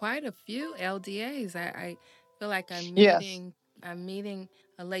 And there are quite a few LDAs. I feel like Yes, I'm meeting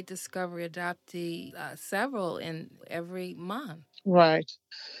a late discovery adoptee, several in every month. right.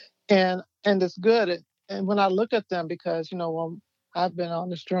 And it's good. And when I look at them, because when I've been on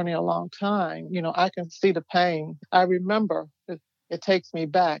this journey a long time, I can see the pain. I remember it takes me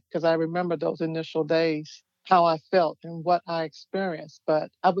back because I remember those initial days, how I felt and what I experienced.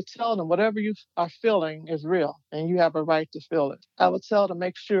 But I would tell them whatever you are feeling is real, and you have a right to feel it. I would tell them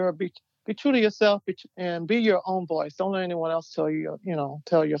make sure be true to yourself and be your own voice. Don't let anyone else tell your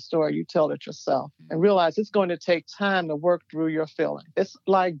story. You tell it yourself and realize it's going to take time to work through your feeling. It's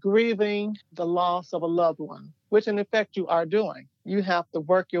like grieving the loss of a loved one, which in effect you are doing. You have to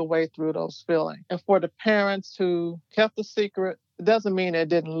work your way through those feelings. And for the parents who kept the secret, it doesn't mean they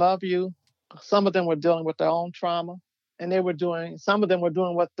didn't love you. Some of them were dealing with their own trauma, and some of them were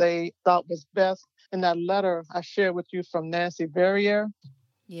doing what they thought was best. In that letter I shared with you from Nancy Verrier,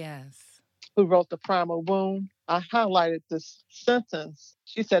 Yes. who wrote The Primal Wound, I highlighted this sentence.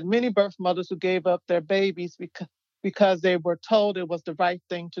 She said, many birth mothers who gave up their babies because they were told it was the right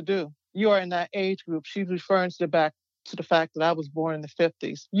thing to do. You are in that age group. She's referring back to the fact that I was born in the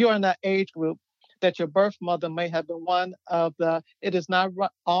 50s. You are in that age group that your birth mother may have been one of it is not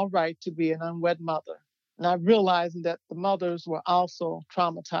all right to be an unwed mother. Not realizing that the mothers were also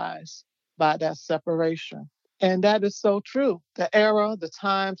traumatized by that separation. And that is so true. The era, the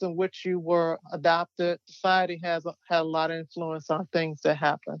times in which you were adopted, society had a lot of influence on things that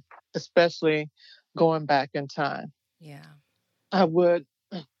happen, especially going back in time. Yeah. I would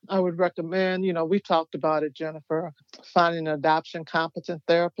I would recommend, we talked about it, Jennifer, finding an adoption competent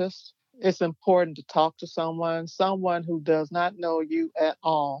therapist. It's important to talk to someone who does not know you at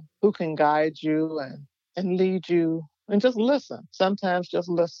all, who can guide you and lead you and just listen. Sometimes just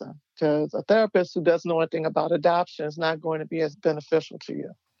listen, because a therapist who doesn't know anything about adoption is not going to be as beneficial to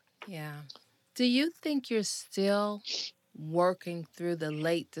you. Yeah. Do you think you're still working through the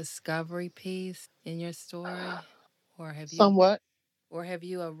late discovery piece in your story? Or have you Somewhat. or have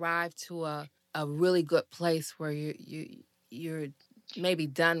you arrived to a really good place where you're maybe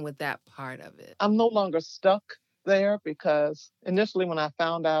done with that part of it? I'm no longer stuck. there because initially when I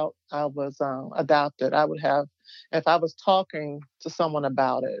found out I was adopted, I would have, if I was talking to someone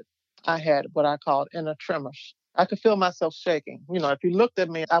about it, I had what I called inner tremors. I could feel myself shaking. You know, if you looked at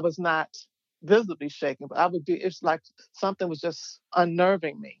me, I was not visibly shaking, but I would be, it's like something was just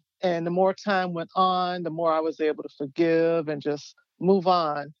unnerving me. And the more time went on, the more I was able to forgive and just move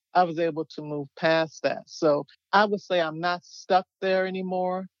on. I was able to move past that. So I would say I'm not stuck there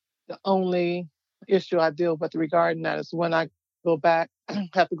anymore. The only issue I deal with regarding that is when I go back,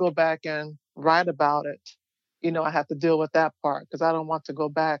 have to go back and write about it. You know, I have to deal with that part because I don't want to go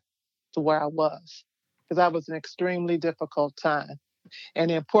back to where I was because that was an extremely difficult time. And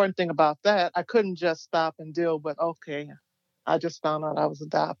the important thing about that, I couldn't just stop and deal with, okay, I just found out I was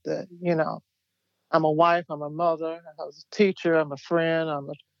adopted. You know, I'm a wife, I'm a mother, I was a teacher, I'm a friend, I'm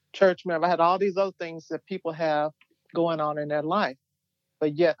a church member. I had all these other things that people have going on in their life.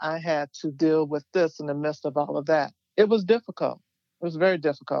 But yet I had to deal with this in the midst of all of that. It was difficult. It was very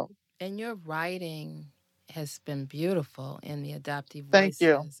difficult. And your writing has been beautiful in the adoptee Thank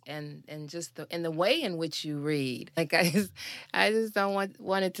you. voices and just the way in which you read. Like I just don't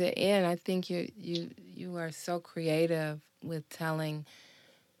want it to end. I think you are so creative with telling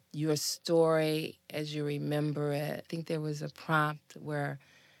your story as you remember it. I think there was a prompt where,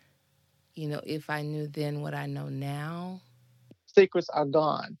 if I knew then what I know now. Secrets are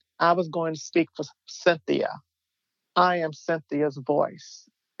gone. I was going to speak for Cynthia. I am Cynthia's voice.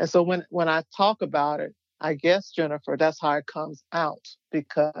 And so when I talk about it, I guess, Jennifer, that's how it comes out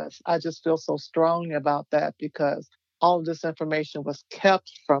because I just feel so strongly about that because all of this information was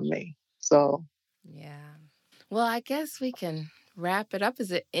kept from me. So, Yeah. Well, I guess we can wrap it up. Is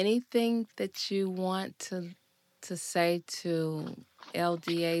there anything that you want to say to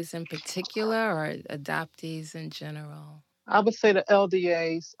LDAs in particular or adoptees in general? I would say to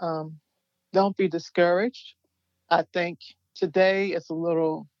LDAs, don't be discouraged. I think today it's a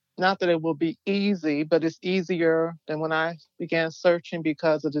little, not that it will be easy, but it's easier than when I began searching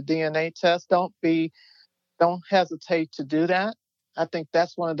because of the DNA test. Don't hesitate to do that. I think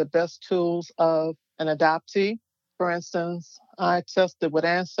that's one of the best tools of an adoptee. For instance, I tested with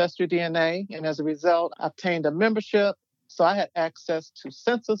Ancestry DNA, and as a result, I obtained a membership. So I had access to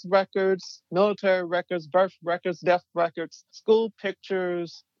census records, military records, birth records, death records, school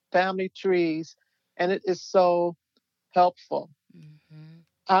pictures, family trees, and it is so helpful. Mm-hmm.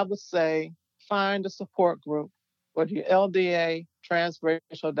 I would say find a support group, whether you're LDA, transracial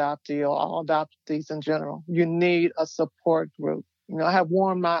adoptee, or all adoptees in general. You need a support group. You know, I have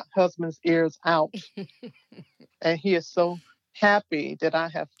worn my husband's ears out, and he is so happy that I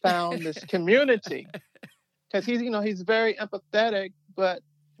have found this community because he's very empathetic, but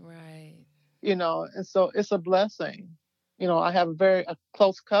Right. and so it's a blessing. I have a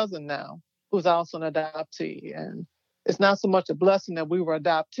close cousin now who's also an adoptee, and it's not so much a blessing that we were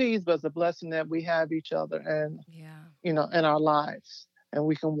adoptees, but it's a blessing that we have each other and Yeah. in our lives, and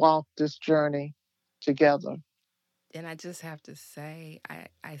we can walk this journey together. And I just have to say,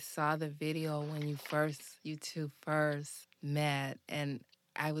 I saw the video when you two first met, and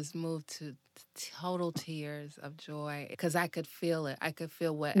I was moved to total tears of joy because I could feel it. I could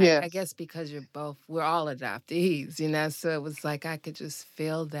feel I Yes, guess because we're all adoptees, so it was like I could just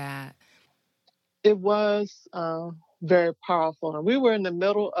feel that. it was very powerful, and we were in the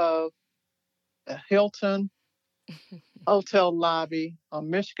middle of a Hilton hotel lobby on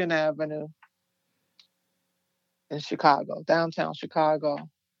Michigan Avenue in Chicago, downtown Chicago.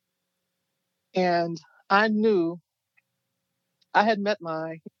 And I knew I had met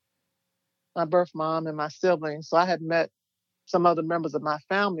my birth mom and my siblings, so I had met some other members of my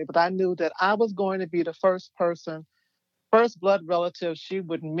family, but I knew that I was going to be the first blood relative she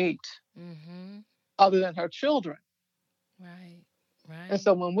would meet Mm-hmm. other than her children. Right. And Right.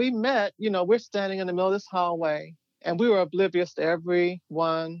 so when we met, we're standing in the middle of this hallway and we were oblivious to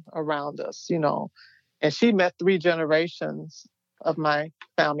everyone around us. And she met three generations of my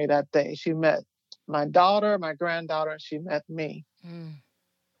family that day. She met my daughter, my granddaughter, and she met me. Mm.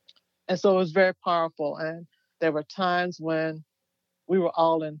 And so it was very powerful. And there were times when we were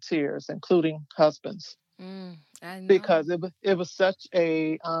all in tears, including husbands, I know. because it was such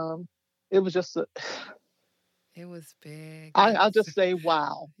it was just It was big. I'll just say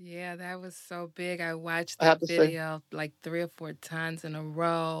wow. Yeah, that was so big. I watched I have that to say, video like 3 or 4 times in a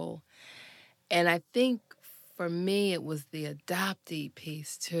row. And I think for me, it was the adoptee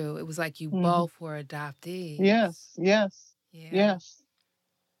piece too. It was like you mhm, both were adoptees. yes, yes, Yeah. yes.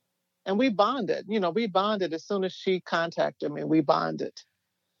 And we bonded. We bonded as soon as she contacted me. We bonded,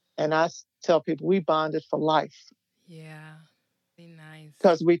 and tell people we bonded for life Yeah. Be nice.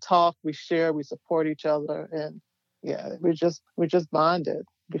 because we talk, we share, we support each other, and Yeah, we just bonded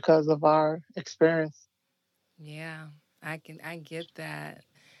because of our experience. Yeah, I get that.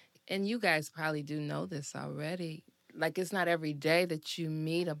 And you guys probably do know this already. Like, it's not every day that you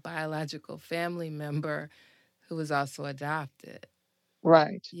meet a biological family member who is also adopted.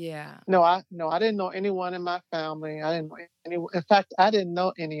 Right. Yeah. No, I didn't know anyone in my family. I didn't know any. In fact, I didn't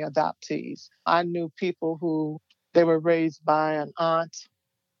know any adoptees. I knew people who they were raised by an aunt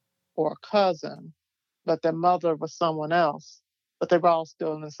or a cousin, but their mother was someone else. But they were all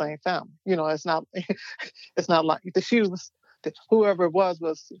still in the same family. It's not. It's not like the she was. Whoever it was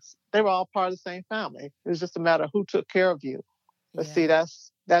they were all part of the same family. It was just a matter of who took care of you. But Yeah. see,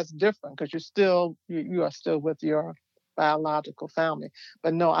 that's different because you are still with your biological family.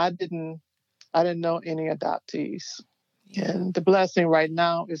 But no, I didn't know any adoptees. Yeah. And the blessing right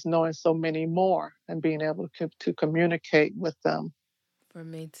now is knowing so many more and being able to communicate with them. For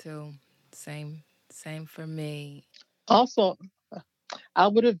me too. Same for me. Also, I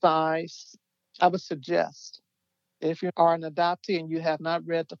would advise, I would suggest, if you are an adoptee and you have not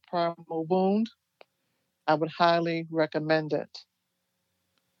read The Primal Wound, I would highly recommend it.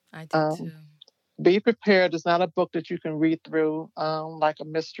 I do Um, too. be prepared. It's not a book that you can read through like a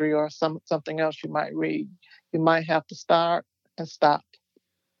mystery or something else you might read. You might have to start and stop,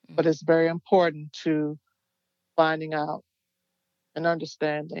 but it's very important to finding out and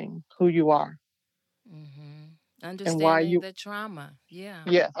understanding who you are Mm-hmm. and why Understanding you, the trauma. Yeah.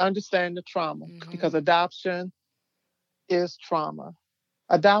 yeah, understand the trauma because Mm-hmm. adoption is trauma.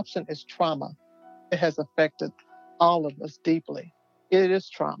 Adoption is trauma. It has affected all of us deeply. It is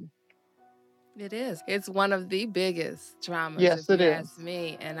trauma. It is. It's one of the biggest traumas, Yes, if you it ask is.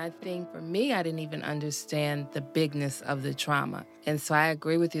 me. And I think for me, I didn't even understand the bigness of the trauma. And so I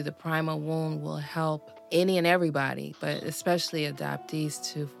agree with you. The primal wound will help any and everybody, but especially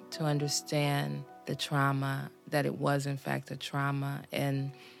adoptees to understand the trauma, that it was in fact a trauma.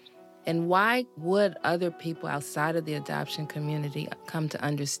 And why would other people outside of the adoption community come to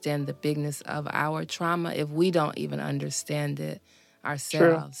understand the bigness of our trauma if we don't even understand it True.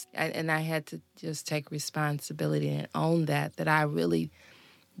 ourselves? And I had to just take responsibility and own that I really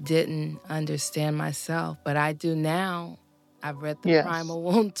didn't understand myself, but I do now. I've read The Yes. Primal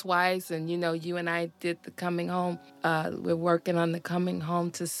Wound twice, and you and I did the Coming Home. We're working on the Coming Home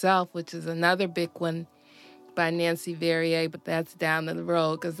to Self, which is another big one by Nancy Verrier, but that's down the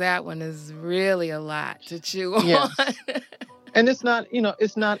road because that one is really a lot to chew on. Yes. And it's not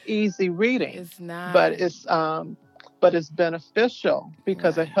easy reading, It's not. but it's beneficial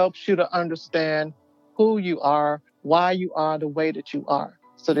because it Right. helps you to understand who you are, why you are the way that you are,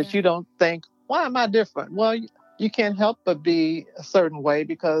 so that Yeah. you don't think, why am I different? Well, you can't help but be a certain way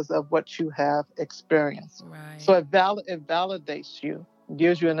because of what you have experienced. Right. So it validates you,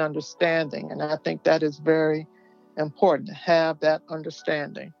 gives you an understanding, and I think that is very important to have that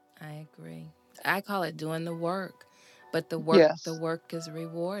understanding. I agree. I call it doing the work, but the Yes, work is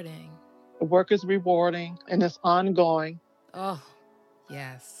rewarding. the work is rewarding and it's ongoing. Oh,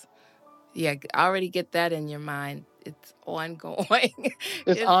 yes. Yeah, already get that in your mind. It's ongoing.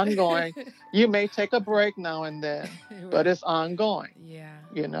 It's It's ongoing. You may take a break now and then, but right. it's ongoing. Yeah,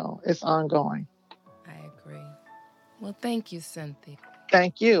 It's ongoing. I agree. Well, thank you, Cynthia.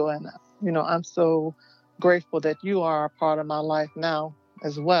 Thank you. And, I'm so grateful that you are a part of my life now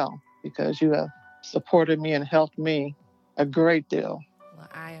as well, because you have supported me and helped me a great deal Well,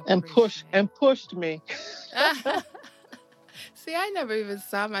 I and appreciate. pushed me. See, I never even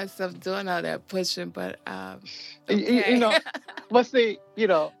saw myself doing all that pushing, but you, you you okay. know, but see,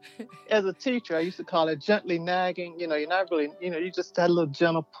 as a teacher, I used to call it gently nagging. You're not really, you just that little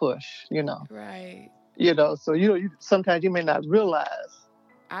gentle push, Right. So sometimes you may not realize,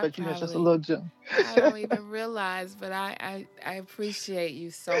 I but just a probably little gentle. I don't even realize, but I appreciate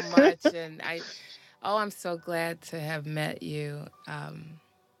you so much, and I'm so glad to have met you.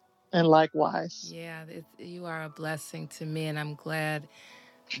 And likewise. Yeah, you are a blessing to me, and I'm glad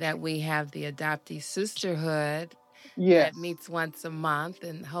that we have the adoptee sisterhood that Yes, meets once a month,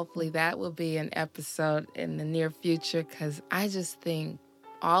 and hopefully that will be an episode in the near future because I just think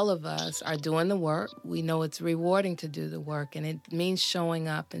all of us are doing the work. We know it's rewarding to do the work, and it means showing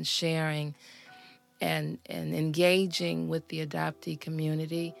up and sharing and engaging with the adoptee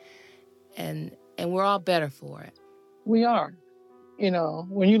community, and we're all better for it. we are.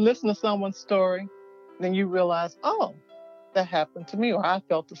 When you listen to someone's story, then you realize, oh, that happened to me, or I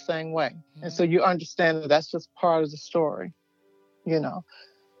felt the same way. And so Mm-hmm. you understand that that's just part of the story, you know.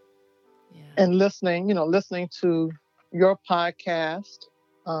 Yeah. And listening to your podcast,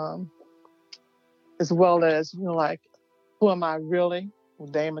 um, as well as, like, Who Am I Really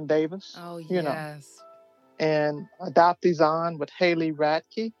with Damon Davis, Oh yes. and Adoptees On with Haley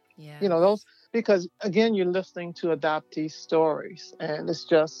Radke. Yeah. Those, because again, you're listening to adoptee stories, and it's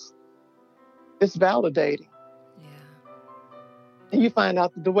validating. Yeah. And you find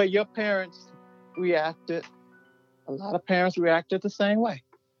out that the way your parents reacted, a lot of parents reacted the same way,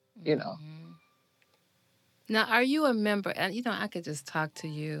 Mm-hmm. Now, are you a member? And I could just talk to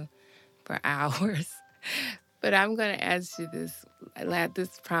you for hours, but I'm going to ask you this.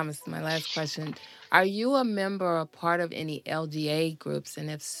 This promise, my last question. Are you a member or part of any LDA groups? And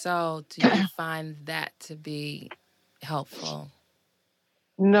if so, do you find that to be helpful?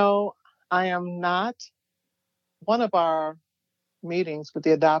 No, I am not. One of our meetings with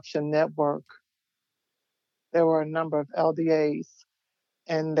the Adoption Network, there were a number of LDAs,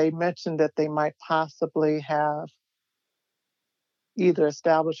 and they mentioned that they might possibly have either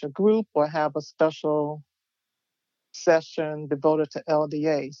establish a group or have a special session devoted to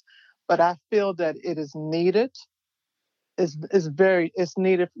LDAs. But I feel that it is needed. It's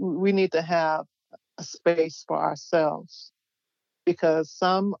needed. We need to have a space for ourselves, because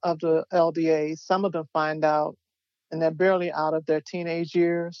some of the LDAs, some of them find out and they're barely out of their teenage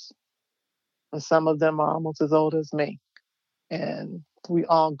years, and some of them are almost as old as me. And we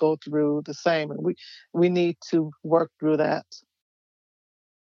all go through the same, and we need to work through that.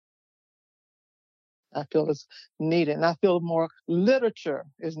 I feel it's needed. And I feel more literature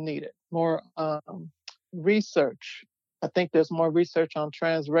is needed, more research. I think there's more research on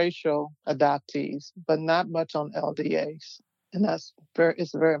transracial adoptees, but not much on LDAs. And it's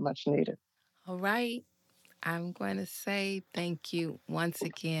very much needed. All right. I'm going to say thank you once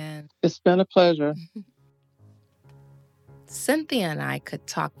again. It's been a pleasure. Cynthia and I could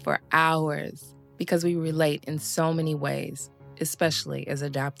talk for hours because we relate in so many ways, especially as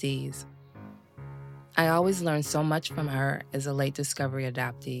adoptees. I always learn so much from her as a late discovery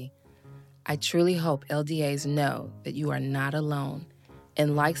adoptee. I truly hope LDAs know that you are not alone,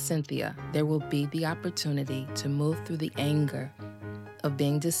 and like Cynthia, there will be the opportunity to move through the anger of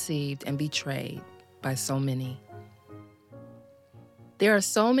being deceived and betrayed by so many. There are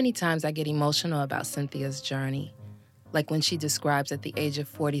so many times I get emotional about Cynthia's journey, like when she describes at the age of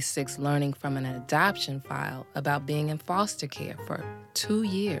 46 learning from an adoption file about being in foster care for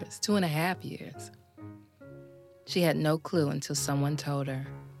 2.5 years. She had no clue until someone told her.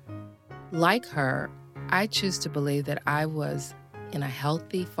 Like her, I choose to believe that I was in a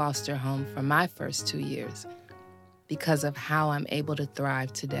healthy foster home for my first 2 years because of how I'm able to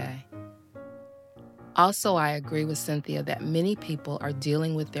thrive today. Also, I agree with Cynthia that many people are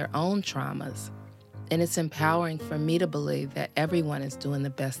dealing with their own traumas, and it's empowering for me to believe that everyone is doing the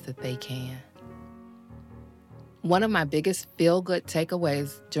best that they can. One of my biggest feel-good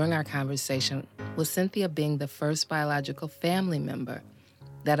takeaways during our conversation was Cynthia being the first biological family member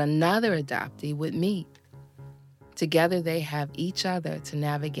that another adoptee would meet. Together, they have each other to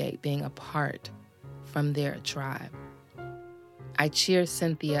navigate being apart from their tribe. I cheer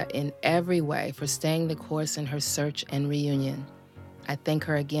Cynthia in every way for staying the course in her search and reunion. I thank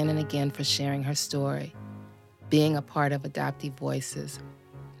her again and again for sharing her story, being a part of Adoptee Voices,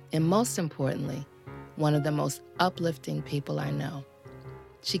 and most importantly, one of the most uplifting people I know.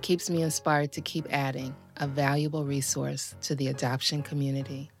 She keeps me inspired to keep adding a valuable resource to the adoption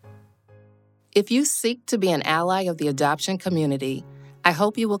community. If you seek to be an ally of the adoption community, I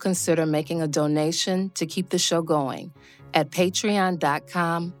hope you will consider making a donation to keep the show going at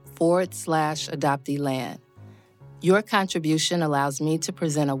patreon.com/adopteeland. Your contribution allows me to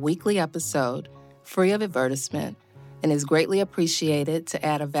present a weekly episode free of advertisement and is greatly appreciated to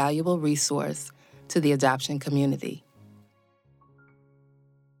add a valuable resource to the adoption community.